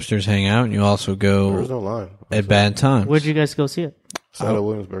where hipsters hang out, and you also There was go no line. at bad times. Where'd you guys go see it? Saw it at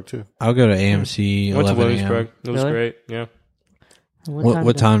Williamsburg too. I'll go to AMC. I went to 11 Williamsburg. a.m. It was Really? great. Yeah.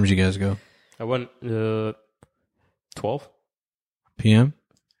 What time did you guys go? I went 12 PM?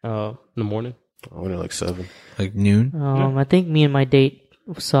 in the morning. I went at like 7. Like noon? I think me and my date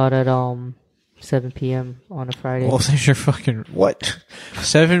saw it at 7 p.m. on a Friday. Well, there's your fucking what?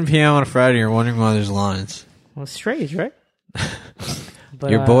 7 p.m. on a Friday. You're wondering why there's lines. Well, it's strange, right? But,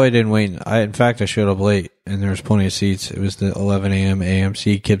 Your boy didn't wait. In fact, I showed up late, and there was plenty of seats. It was the 11 a.m.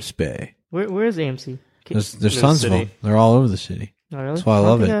 AMC Kips Bay. Where is AMC? There's the tons of city. them. They're all over the city. Oh, really? That's why I don't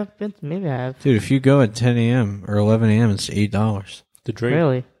love think it. I've been, maybe I have. Dude, if you go at 10 a.m. or 11 a.m., it's $8. The drink.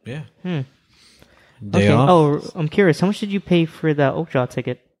 Really? Yeah. Hmm. Day Okay. off? Oh, I'm curious. How much did you pay for the Oakjaw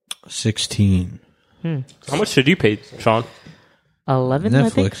ticket? 16. How much did you pay, Sean? 11, I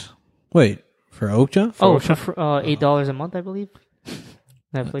think. Netflix. Wait, for Oakjaw? Oh, for $8 a month, I believe.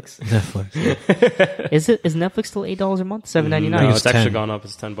 Netflix. Netflix. Is Netflix still $8 a month? $7.99. No, it's it's actually 10. gone up.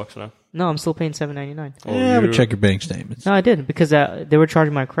 It's $10 now. No, I'm still paying $7.99. Oh, Yeah, but you're- check your bank statements. No, I did because they were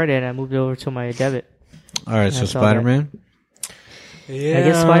charging my credit, and I moved it over to my debit. All right, so I saw that. Spider-Man. Yeah, I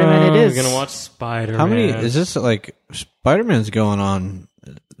guess Spider-Man it is. We're gonna watch Spider-Man. How many is this? Like Spider-Man's going on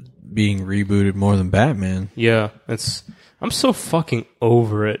being rebooted more than Batman. Yeah, I'm so fucking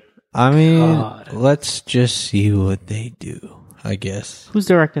over it. I mean, God. let's just see what they do. I guess. Who's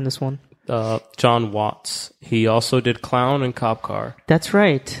directing this one? John Watts. He also did Clown and Cop Car. That's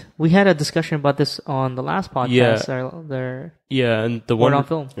right. We had a discussion about this on the last podcast. Their Yeah, and the word one on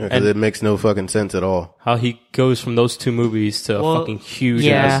film. Yeah, because it makes no fucking sense at all. how he goes from those two movies to Well, a fucking huge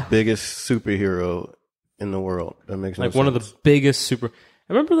yeah. ass, Biggest superhero in the world. That makes no like sense. one of the biggest super.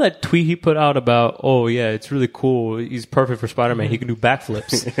 I remember that tweet he put out about, oh yeah, it's really cool. He's perfect for Spider-Man. He can do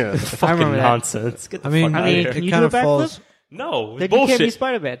backflips. Yeah. Fucking remember that. nonsense. Get the I mean, fuck I out mean, of here. can it you kind do of a backflip? falls. No, it's Then you can't be bullshit.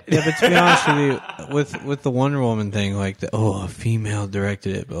 Spider-Man. Yeah, but to be honest with you, with the Wonder Woman thing, like a female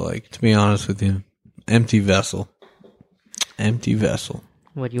directed it, but like to be honest with you, empty vessel.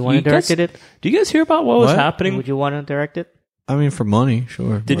 Would you want to direct it? Do you guys hear about what was What? happening? Would you want to direct it? I mean, for money,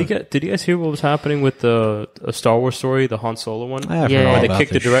 sure. Did you guys hear what was happening with the a Star Wars story, the Han Solo one? I have Yeah. heard all Where they about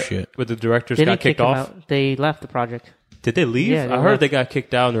kicked the this shit. where the directors They got didn't kick kicked him off. out. They left the project. Did they leave? Yeah, they I heard left. they got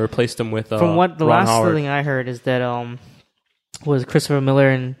kicked out and they replaced them with From what the Ron last Howard. thing I heard is that was Christopher Miller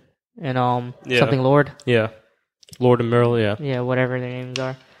and Yeah. something Lord. Yeah, Lord and Merle. Yeah, Yeah, whatever their names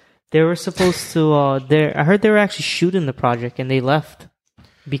are. They were supposed to. I heard they were actually shooting the project and they left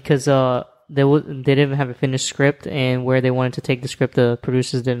because they didn't have a finished script, and where they wanted to take the script, the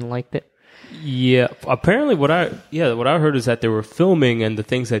producers didn't like it. yeah. Apparently, what I heard is that they were filming and the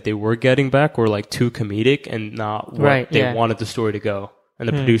things that they were getting back were like too comedic and not what Right, they yeah. wanted the story to go. And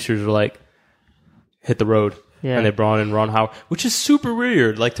the producers were like, hit the road. Yeah. And they brought in Ron Howard, which is super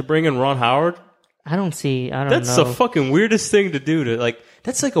weird. Like to bring in Ron Howard, I don't know. that's the fucking weirdest thing to do.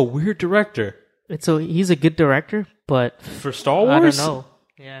 That's like a weird director He's a good director, but for Star I Wars. don't know.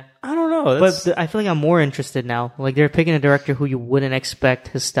 Yeah. I don't know. But That's, I feel like I'm more interested now. Like they're picking a director who you wouldn't expect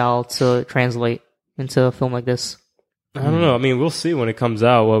his style to translate into a film like this. I don't know. I mean, we'll see when it comes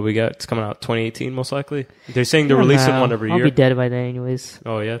out. What we got? It's coming out 2018, most likely. They're saying they're releasing one every I'll year. be dead by then, anyways.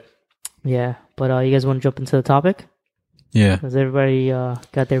 Oh yeah. Yeah, but you guys want to jump into the topic? Yeah. Has everybody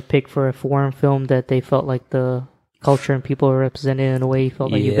got their pick for a foreign film that they felt like the culture and people were represented in a way you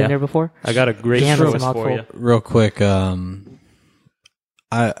felt like you've Yeah. been there before? I got a great Damn, choice that's a for you. mouthful. Real quick,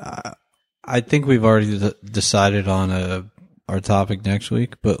 I think we've already decided on our topic next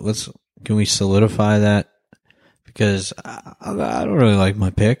week, but can we solidify that? Because I don't really like my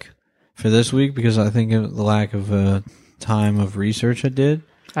pick for this week because I think of the lack of time of research I did.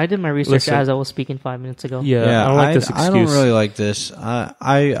 I did my research Listen. as I was speaking 5 minutes ago. Yeah, I don't like this excuse. I don't really like this.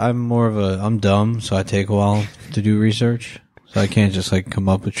 I'm more of I'm dumb, so I take a while to do research. So I can't just like come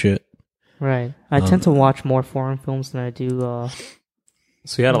up with shit. Right. I tend to watch more foreign films than I do.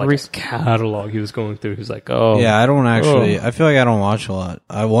 So he had like a catalog he was going through. He was like, oh. Yeah, I don't actually. I feel like I don't watch a lot.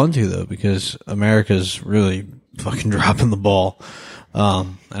 I want to though because America's really fucking dropping the ball.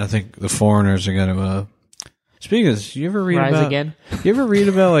 And I think the foreigners are going to Speaking of this, you ever read Rise about Again. You ever read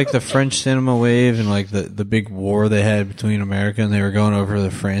about like the French cinema wave and like the big war they had between America and they were going over to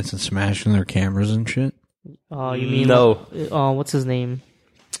France and smashing their cameras and shit? Oh, you mean No. what's his name?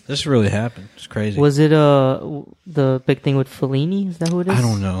 This really happened. It's crazy. Was it the big thing with Fellini? Is that who it is? I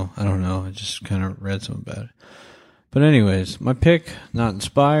don't know. I just kind of read something about it. But anyways, my pick, not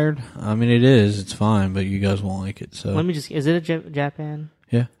inspired. I mean, it is. It's fine, but you guys won't like it. So Let me just. Is it a Japan?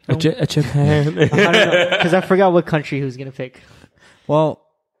 yeah. Japan. I don't know because I forgot what country he was gonna pick. Well,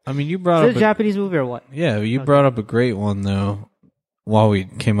 I mean, you brought Is up it a Japanese movie or what? yeah, you brought up a great one though. While we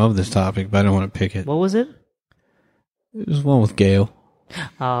came up with this topic, but I didn't want to pick it. What was it? It was one with Gail.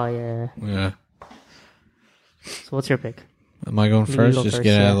 Oh yeah. Yeah. So what's your pick? Am I going You first? go Just first,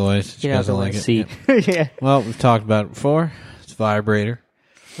 get it out of yeah. the way. Since you Get out guys of the don't way. like it. See. Yeah. Well, we've talked about it before. It's Vibrator.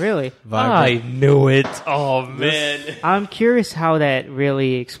 Really? I knew it. Oh, man. I'm curious how that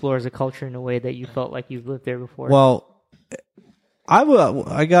really explores a culture in a way that you felt like you've lived there before. Well,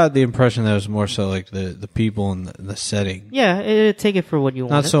 I got the impression that it was more so like the people and the setting, yeah, take it for what you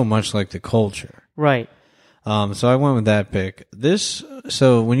want. not so much like the culture. Right. So I went with that pick.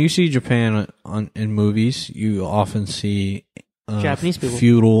 So when you see Japan in movies, you often see Japanese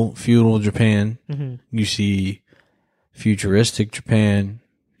people. feudal Japan. Mm-hmm. You see futuristic Japan.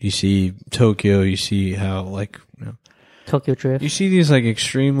 You see Tokyo. You see how like Tokyo Drift. you see these like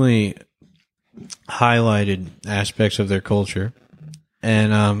extremely highlighted aspects of their culture.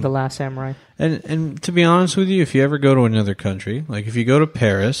 And The Last Samurai. and to be honest with you, if you ever go to another country, like if you go to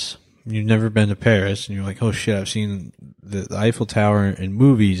Paris, you've never been to Paris, and you're like, oh shit, I've seen the Eiffel Tower in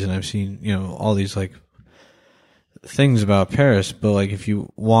movies, and I've seen all these like things about Paris. But like if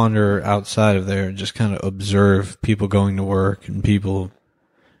you wander outside of there and just kind of observe people going to work and people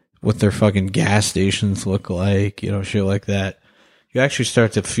what their fucking gas stations look like, shit like that, you actually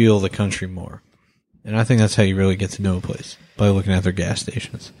start to feel the country more. And I think that's how you really get to know a place, by looking at their gas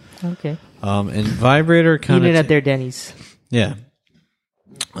stations. Okay. And Vibrator kind Eating of at their Denny's. yeah.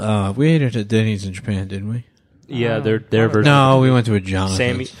 We ate it at Denny's in Japan, didn't we? Yeah, their version. No, we went to a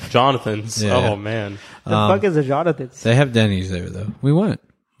Jonathan's. Jonathan's. Yeah. Oh, man. The fuck is a Jonathan's? They have Denny's there, though. We went.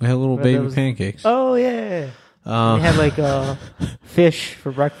 We had little Well, baby that was- pancakes. Oh yeah. They had like fish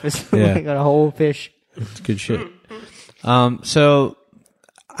for breakfast. Yeah. Like a whole fish. It's good shit. So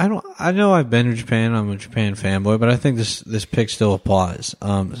I know I've been to Japan. I'm a Japan fanboy, but I think this pick still applies.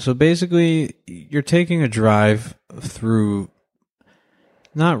 So basically, you're taking a drive through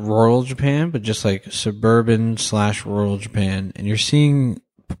not rural Japan, but just like suburban / rural Japan, and you're seeing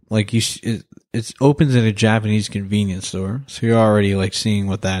like it opens in a Japanese convenience store, so you're already like seeing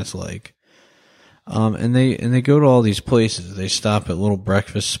what that's like. And they go to all these places. They stop at little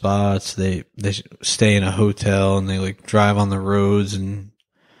breakfast spots. They stay in a hotel, and they like drive on the roads, and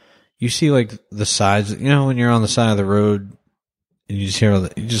you see like the sides. When you're on the side of the road, and you just hear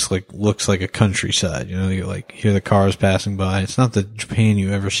it just like looks like a countryside. You like hear the cars passing by. It's not the Japan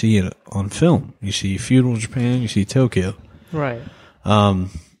you ever see on film. You see feudal Japan. You see Tokyo. Right. And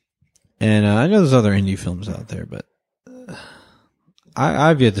I know there's other indie films out there, but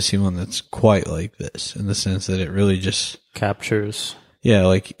I've yet to see one that's quite like this, in the sense that it really just Captures. yeah,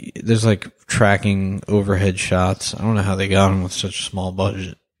 like there's like tracking overhead shots. I don't know how they got them with such a small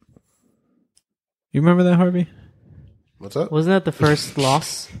budget. You remember that, Harvey? What's up? Wasn't that the first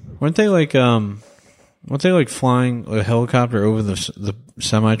loss? Weren't they like flying a helicopter over the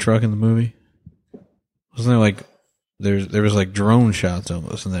semi truck in the movie? Wasn't there like there was like drone shots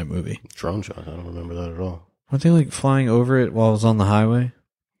almost in that movie? Drone shot. I don't remember that at all. Weren't they like flying over it while it was on the highway?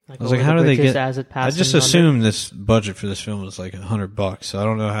 I was like, over how the do they bridges get? As it I passes just under? assumed this budget for this film was like $100, so I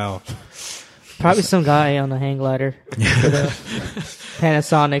don't know how. Probably some guy on a hang glider with a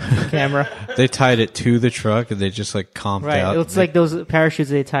Panasonic camera. They tied it to the truck and they just like comped Right. out. It's like those parachutes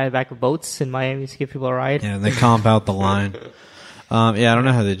they tie back of boats in Miami to give people a ride. Yeah, and they comp out the line. Yeah, I don't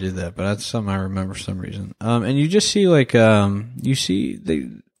know how they did that, but that's something I remember for some reason. And you just see like they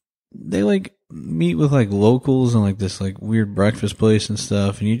like meet with like locals and like this like weird breakfast place and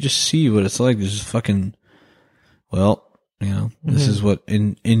stuff, and you just see what it's like. This is fucking this is what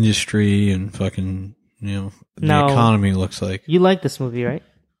industry and fucking the Now- economy looks like. You like this movie, right?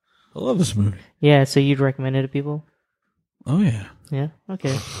 I love this movie. Yeah, so you'd recommend it to people? Oh yeah. Yeah?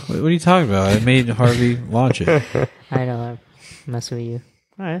 Okay. What are you talking about? I made Harvey watch it. I know, I'm messing with you.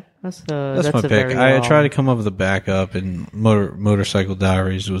 Alright, that's That's my a pick. very, I tried to come up with a backup, and Motorcycle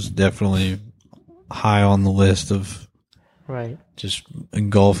Diaries was definitely high on the list of Right. just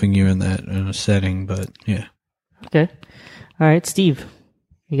engulfing you in a setting. But yeah, Okay. Alright, Steve.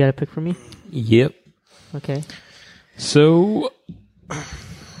 You got a pick for me? Yep. Okay. So,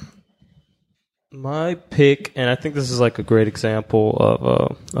 My pick, and I think this is like a great example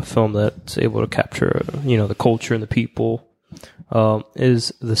of a film that's able to capture, the culture and the people,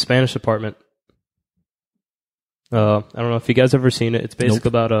 is The Spanish Apartment. I don't know if you guys ever seen it. It's basically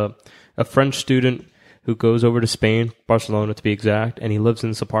about a French student who goes over to Spain, Barcelona to be exact, and he lives in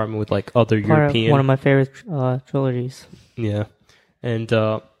this apartment with like other European. One of my favorite trilogies. Yeah, and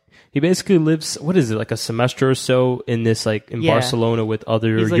he basically lives, what is it, like a semester or so in this, like, in Barcelona with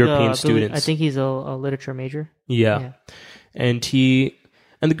other He's like European students. I think he's a literature major. Yeah. And the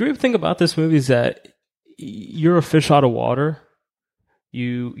great thing about this movie is that you're a fish out of water.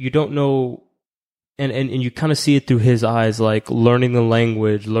 You don't know, and you kind of see it through his eyes, like learning the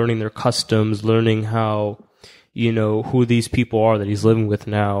language, learning their customs, learning how, who these people are that he's living with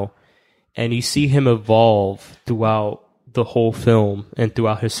now. And you see him evolve throughout the whole film and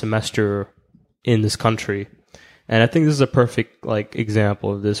throughout his semester in this country. And I think this is a perfect like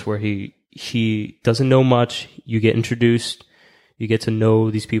example of this, where he doesn't know much. You get introduced, you get to know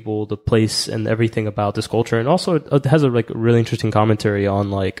these people, the place, and everything about this culture. And also it has a like really interesting commentary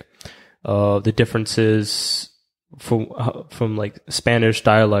on like the differences from like Spanish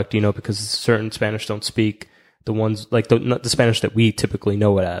dialect, because certain Spanish don't speak the ones like the Spanish that we typically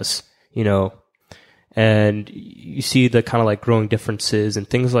know it as, and you see the kind of like growing differences and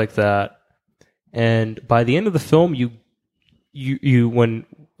things like that. And by the end of the film, you when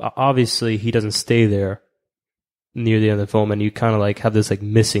obviously he doesn't stay there near the end of the film, and you kind of like have this like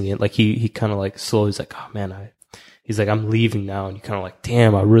missing it. Like he kind of like slowly is like, oh man, he's like, I'm leaving now. And you kind of like,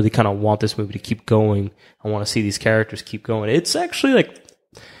 damn, I really kind of want this movie to keep going. I want to see these characters keep going. It's actually like,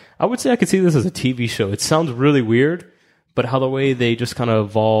 I would say I could see this as a TV show. It sounds really weird, but how the way they just kind of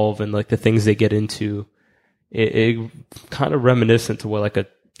evolve and like the things they get into, it kind of reminiscent to what like a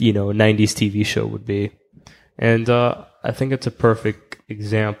 90s TV show would be. And I think it's a perfect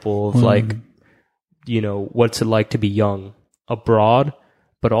example of like, what's it like to be young abroad,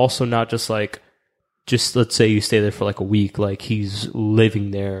 but also not just like, let's say you stay there for like a week, like he's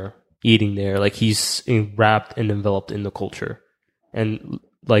living there, eating there, like he's wrapped and enveloped in the culture, and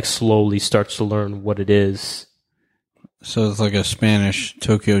like slowly starts to learn what it is. So it's like a Spanish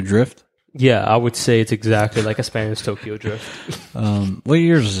Tokyo Drift? Yeah, I would say it's exactly like a Spanish Tokyo Drift. What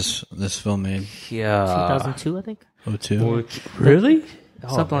year is this film made? Yeah. 2002, I think. 2002? Really?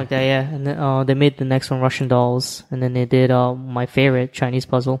 Something like that, yeah. And then they made the next one, Russian Dolls, and then they did my favorite, Chinese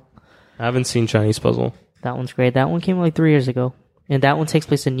Puzzle. I haven't seen Chinese Puzzle. That one's great. That one came like 3 years ago. And that one takes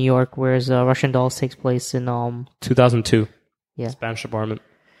place in New York, whereas Russian Dolls takes place in 2002. Yeah. Spanish Apartment.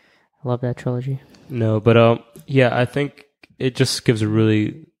 I love that trilogy. No, but yeah, I think it just gives a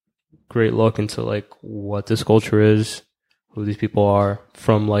really great look into like what this culture is, who these people are,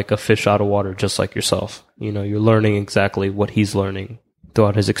 from like a fish out of water, just like yourself. You're learning exactly what he's learning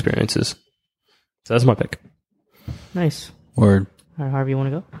throughout his experiences. So that's my pick. Nice. Word. All right, Harvey, you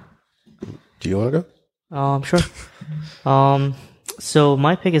want to go? Do you want to go? Sure. So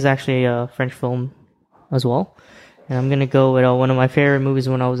my pick is actually a French film as well. And I'm going to go with one of my favorite movies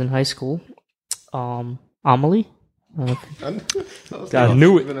when I was in high school. Amelie. I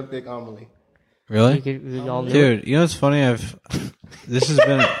knew it. Even a big Amelie. Really? You all knew Dude, you know what's funny? This has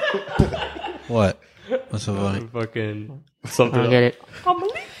been... What? What's so funny? Fucking I something. don't get it.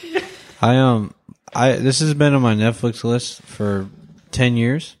 This has been on my Netflix list for 10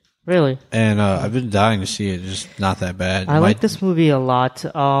 years. Really? And I've been dying to see it. Just not that bad. I like this movie a lot.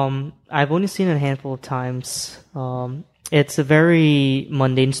 I've only seen it a handful of times. It's a very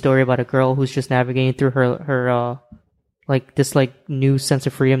mundane story about a girl who's just navigating through her like this like new sense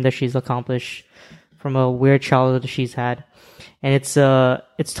of freedom that she's accomplished from a weird childhood that she's had, and it's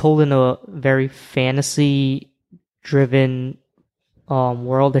told in a very fantasy driven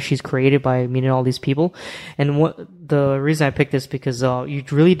world that she's created by meeting all these people. And the reason I picked this because you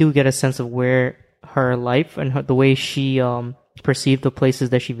really do get a sense of where her life and the way she perceived the places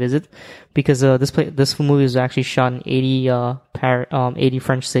that she visits, because this movie was actually shot in 80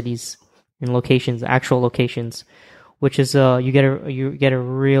 French cities and locations, actual locations, which is you get a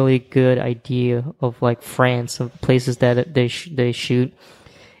really good idea of like France, of places that they shoot,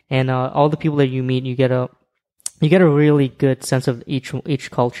 and all the people that you meet, you get a really good sense of each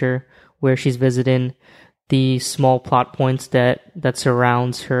culture where she's visiting, the small plot points that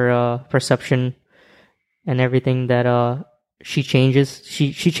surrounds her perception and everything that she changes.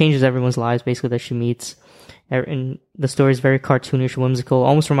 She changes everyone's lives basically that she meets, and the story is very cartoonish, whimsical.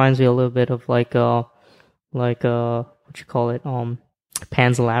 Almost reminds me a little bit of like what you call it,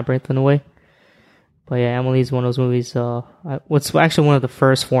 Pan's Labyrinth in a way. But yeah, Emily's one of those movies. What's actually one of the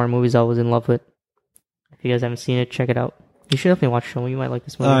first foreign movies I was in love with. If you guys haven't seen it, check it out. You should definitely watch it. You might like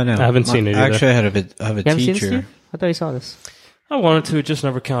this movie. I know. I haven't seen it either. Actually, I have a You haven't seen teacher. this, Steve? I thought you saw this. I wanted to, just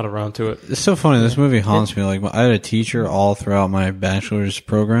never got around to it. It's so funny. This movie haunts me. Like, I had a teacher all throughout my bachelor's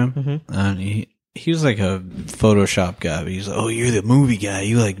program, Mm-hmm. and he was like a Photoshop guy. But he's like, "Oh, you're the movie guy.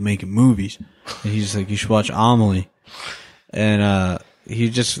 You like making movies." And he's like, "You should watch Amelie." And he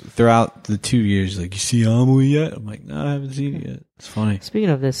just throughout the 2 years, like, "You see Amelie yet?" I'm like, "No, I haven't seen it yet." It's funny. Speaking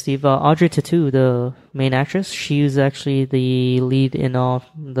of this, Steve, Audrey Tautou, the main actress, she was actually the lead in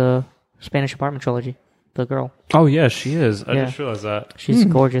the Spanish Apartment trilogy. The girl. Oh, yeah, she is. I Yeah. just realized that. She's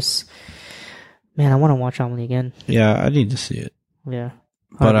gorgeous. Man, I want to watch Amelie again. Yeah, I need to see it. Yeah.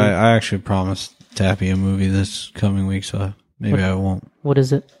 But Hardly- I actually promised Tappy a movie this coming week, so maybe I won't. What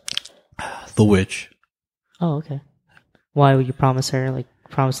is it? The Witch. Oh, okay. Why would you promise her? Like,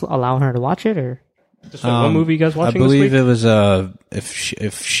 promise allowing her to watch it, or? Just what movie you guys watching I believe this week? it was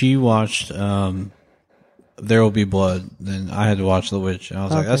if she watched There Will Be Blood, then I had to watch The Witch. And I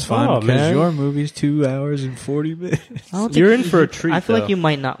was like, Okay. that's fine Oh, because man. your movie's 2 hours and 40 minutes. I don't You're think in for a treat, I feel though. like you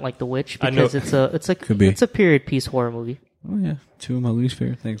might not like The Witch I know. because it's a period piece horror movie. Oh yeah, 2 of my least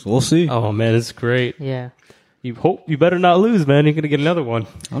favorite things. We'll see. Oh, man, it's great. Yeah. You better not lose, man. You're going to get another one.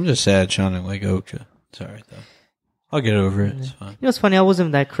 I'm just sad Sean didn't like Okja. It's alright though. I'll get over it. It's fine. You know, it's funny. I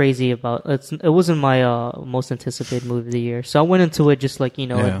wasn't that crazy about it. It wasn't my most anticipated movie of the year, so I went into it just like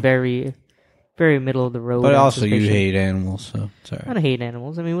Yeah. at very, very middle of the road. But also, you anticipation. hate animals, so it's I alright. don't hate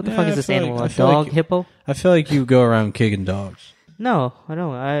animals. I mean, what the Yeah, fuck I is this feel like- animal? I A feel like dog, you- hippo? I feel like you go around kicking dogs. No, I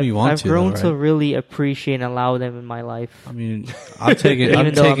don't. You want I've to, grown though, to right? really appreciate and allow them in my life. I mean, I'm taking Even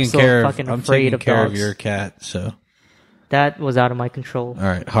I'm though I'm taking so care of fucking I'm afraid taking of care of dogs. your cat. So That was out of my control. all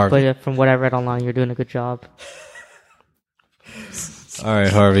right, Harvey. But from what I read online, you're doing a good job. All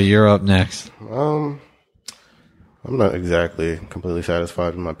right, Harvey, you're up next. I'm not exactly completely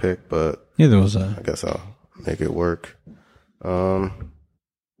satisfied with my pick, but Neither was I. I guess I'll make it work. I'm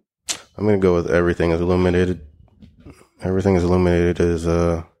gonna go with Everything Is Illuminated. Everything Is Illuminated is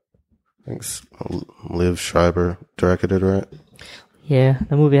I think it's Liv Schreiber directed it, right? Yeah,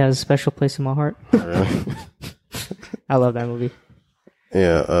 that movie has a special place in my heart. Really? I love that movie.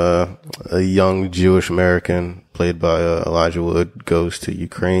 Yeah, a young Jewish American played by Elijah Wood goes to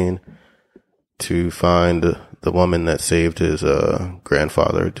Ukraine to find the woman that saved his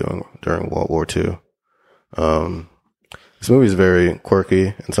grandfather during World War II. This movie is very quirky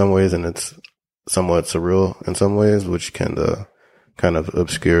in some ways, and it's somewhat surreal in some ways, which can kind of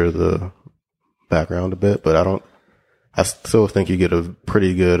obscure the background a bit. But I still think you get a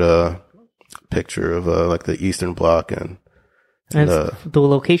pretty good picture of like the Eastern Bloc and The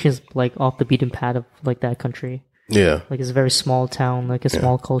location's like off the beaten path of like that country. yeah. Like it's a very small town, like a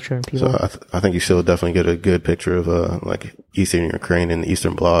small culture and people. So I think you still definitely get a good picture of like Eastern Ukraine and the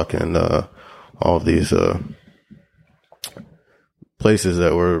Eastern Bloc and all of these places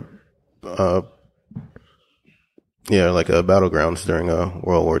that were like battlegrounds during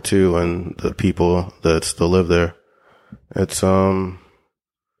World War II and the people that still live there.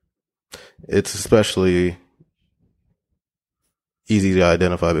 It's especially easy to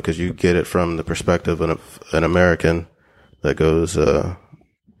identify because you get it from the perspective of an American that goes to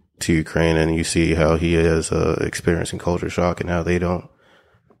Ukraine, and you see how he is experiencing culture shock and how they don't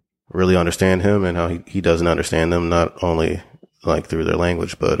really understand him and how he doesn't understand them, not only like through their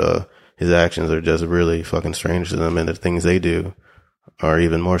language, but his actions are just really fucking strange to them, and the things they do are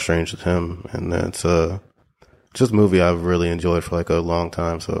even more strange to him. And that's just a movie I've really enjoyed for like a long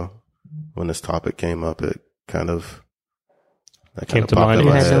time. So when this topic came up, it kind of Came to popped mind in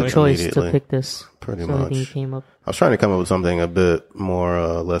you my had head no choice to immediately. pick this. Pretty so I think much. you came up. I was trying to come up with something a bit more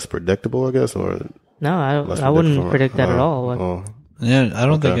less predictable, I guess, or No, less I wouldn't predictable. predict that at all. Like, well, Yeah, I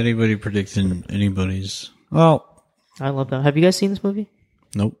don't think Okay. anybody predicted anybody's. Well, I love that. Have you guys seen this movie?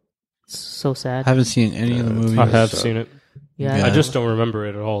 nope. It's so sad. I haven't seen any of the movies. I have seen it. yeah, Yeah. I just don't remember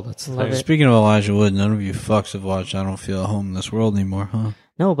it at all. That's the Love thing. it. Speaking of Elijah Wood, none of you fucks have watched I Don't Feel at Home in This World Anymore, huh?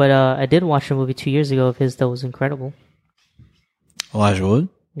 No, but I did watch a movie 2 years ago of his that was incredible. Elijah Wood?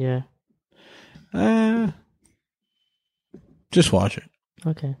 Yeah. Just watch it.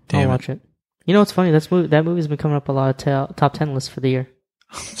 Okay. Damn I'll it. watch it. You know what's funny? That movie's been coming up a lot of top 10 lists for the year.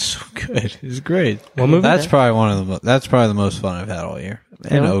 It's so good. It's great. What movie? That's probably one of the. That's probably the most fun I've had all year.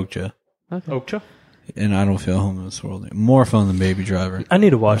 And Really? Okja. Okja? And I Don't Feel at Home in This World. More fun than Baby Driver. I need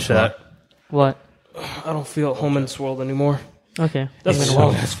to watch that. What? I don't feel at home in this world anymore. Okay. That's I'm a gonna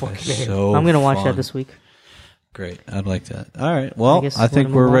long watch, ass fucking name. So I'm gonna watch fun. that this week. Great. I'd like that. All right. Well, I guess I think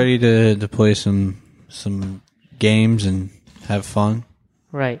wanna we're move on? ready to play some games and have fun.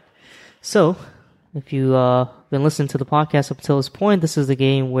 Right. So, if you've been listening to the podcast up until this point, this is the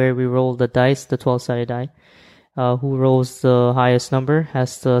game where we roll the dice, the 12-sided die. Who rolls the highest number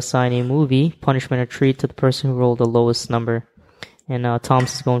has to assign a movie, punishment, or treat to the person who rolled the lowest number. And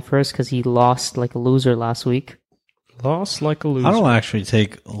Tom's is going first because he lost like a loser last week. Lost like a loser. I don't actually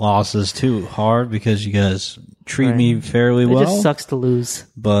take losses too hard because you guys treat me fairly well. It just sucks to lose.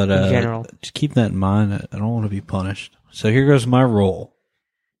 But in general. just keep that in mind. I don't want to be punished. So here goes my roll.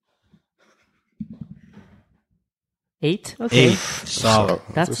 8? Okay. 8. Solid.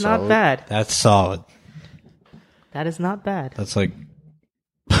 That's a not solid. bad. That's solid. That is not bad. That's like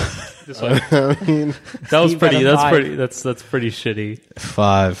I mean, That was Steve got pretty. a That's 5. pretty. That's pretty shitty.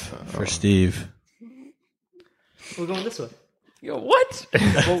 5 for Steve. We're going this way. Yo, what?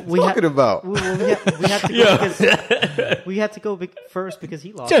 Well, we talking about? we had to go because we had to go first because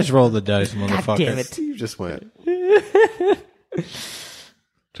he lost. Just roll the dice, God motherfucker. damn it. Steve just went.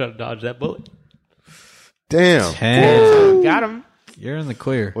 Trying to dodge that bullet. Damn. 10. Got him. You're in the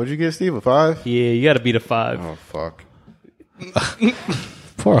clear. What'd you get, Steve? A 5? Yeah, you got to beat a 5. Oh fuck.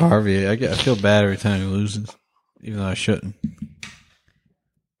 Poor Harvey. I feel bad every time he loses, even though I shouldn't.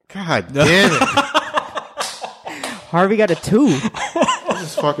 God damn it. Harvey got a 2. This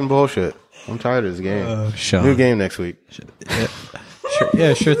is fucking bullshit. I'm tired of this game. Sean. New game next week.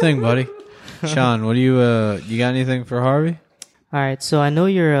 Sure thing, buddy. Sean, what do you got anything for Harvey? All right, so I know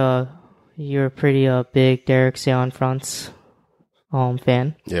you're a pretty big Derek Cianfrance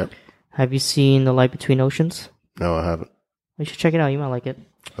fan. Yep. Have you seen The Light Between Oceans? No, I haven't. You should check it out. You might like it.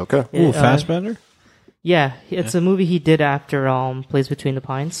 Okay. Ooh, Fassbender? Yeah, it's a movie he did after Place Between the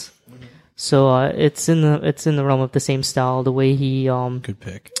Pines. So it's in the realm of the same style. The way he Good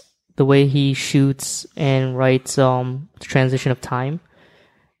pick. the way he shoots and writes the transition of time.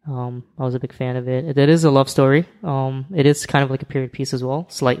 I was a big fan of it. It is a love story. It is kind of like a period piece as well,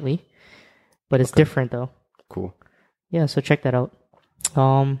 slightly, but it's different though. Cool. Yeah, so check that out.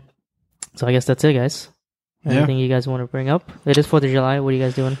 So I guess that's it, guys. Yeah. Anything you guys want to bring up? It is 4th of July. What are you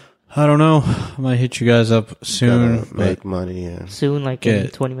guys doing I don't know. I might hit you guys up soon. Gotta But make money and soon? Like in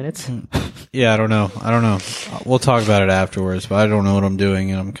Get- 20 minutes? yeah, I don't know. We'll talk about it afterwards, but I don't know what I'm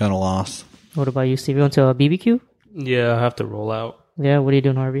doing, and I'm kind of lost. What about you, Steve? You going to a BBQ? Yeah, I have to roll out. Yeah, what are you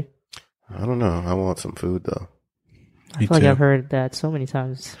doing, Harvey? I don't know. I want some food though. I feel like I've heard that so many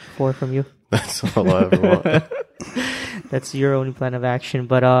times before from you. That's all I ever want. That's your only plan of action.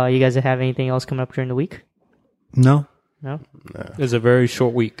 But you guys have anything else coming up during the week? No. No? It's a very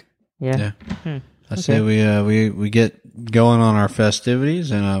short week. Yeah. Yeah. I say we get going on our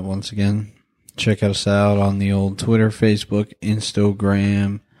festivities, and once again, check us out on the old Twitter, Facebook,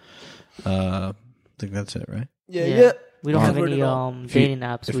 Instagram. I think that's it, right? Yeah. We don't have any If you- dating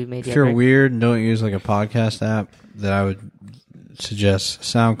apps we made If yet. you're right? weird and don't use like a podcast app, then I would suggest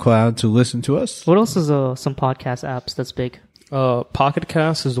SoundCloud to listen to us. What else is some podcast apps that's big? Pocket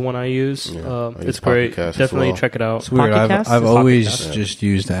Cast is the one I use. Yeah, I use It's Pocket great. Cast as Definitely well. check it out. It's weird. Pocket I've Cast? I've It's always Pocket Cast. just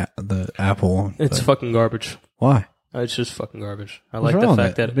used the Apple one. It's but fucking garbage. why? It's just fucking garbage. I What's like wrong the with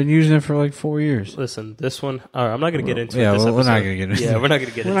fact it? that. I've been using it for like 4 years. Listen, this one. All right, I'm not going to get into Yeah, it. This well, we're not episode. gonna get into Yeah, it. we're not going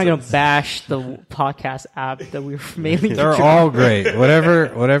to get We're into not going it. to bash the podcast app that we were mainly They're all great.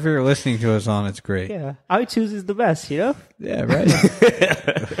 Whatever you're listening to us on, it's great. Yeah. iTunes is the best, you know? Yeah,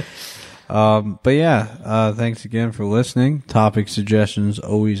 right. But yeah, thanks again for listening. Topic suggestions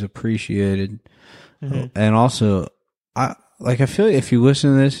always appreciated. And also, I feel like if you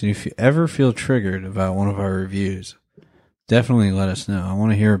listen to this and if you ever feel triggered about one of our reviews, definitely let us know. I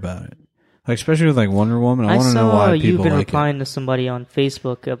want to hear about it. Like especially with like Wonder Woman, I want to know saw why you've people been like replying to somebody on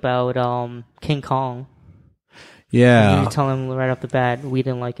Facebook about King Kong. it. Yeah. You tell him right off the bat we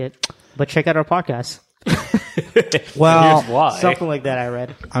didn't like it. But check out our podcast. Well, Here's why. Something like that I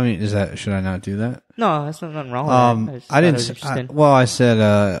read. I mean, should I not do that? No, that's nothing wrong with that. just I thought it didn't. was interesting. I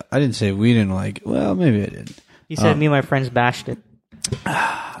said I didn't say we didn't like it. Well, maybe I did. You said me and my friends bashed it.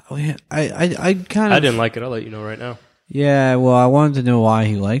 Oh, yeah. I kind of. I didn't like it. I'll let you know right now. Yeah, well, I wanted to know why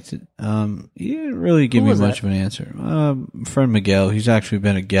he liked it. He didn't really give Who me was much that? of an answer. Friend Miguel, he's actually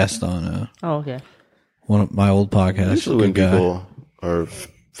been a guest on Oh, okay. one of my old podcasts. Usually when Good guy. people are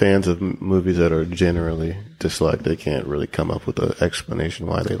fans of movies that are generally disliked, they can't really come up with an explanation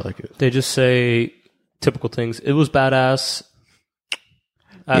why they like it. They just say typical things. It was badass.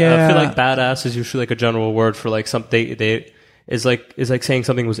 I Yeah. feel like badass is usually like a general word for like something. They is like saying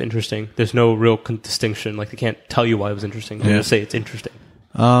something was interesting. There's no real distinction. Like they can't tell you why it was interesting. They Yeah. just say it's interesting.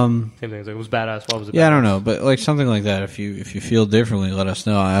 Same thing. It's like, it was badass. Why was it? Yeah, I badass? don't know, but like something like that. If you feel differently, let us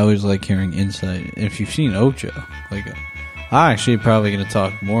know. I always like hearing insight. And if you've seen Ocho, like I'm actually probably going to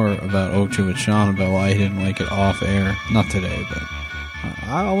talk more about Ocho with Sean about why he didn't like it off air. Not today, but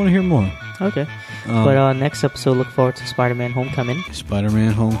I want to hear more. Okay. But next episode, look forward to Spider-Man Homecoming.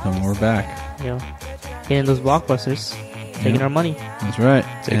 Spider-Man Homecoming, we're back. You know, getting those blockbusters, taking Yeah. our money. That's right.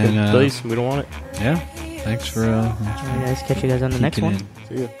 Take it, please. We don't want it. Yeah. Thanks for All right, guys, catch you guys on the next peeking one.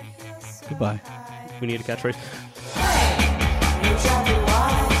 in. See ya. Goodbye. We need a catchphrase.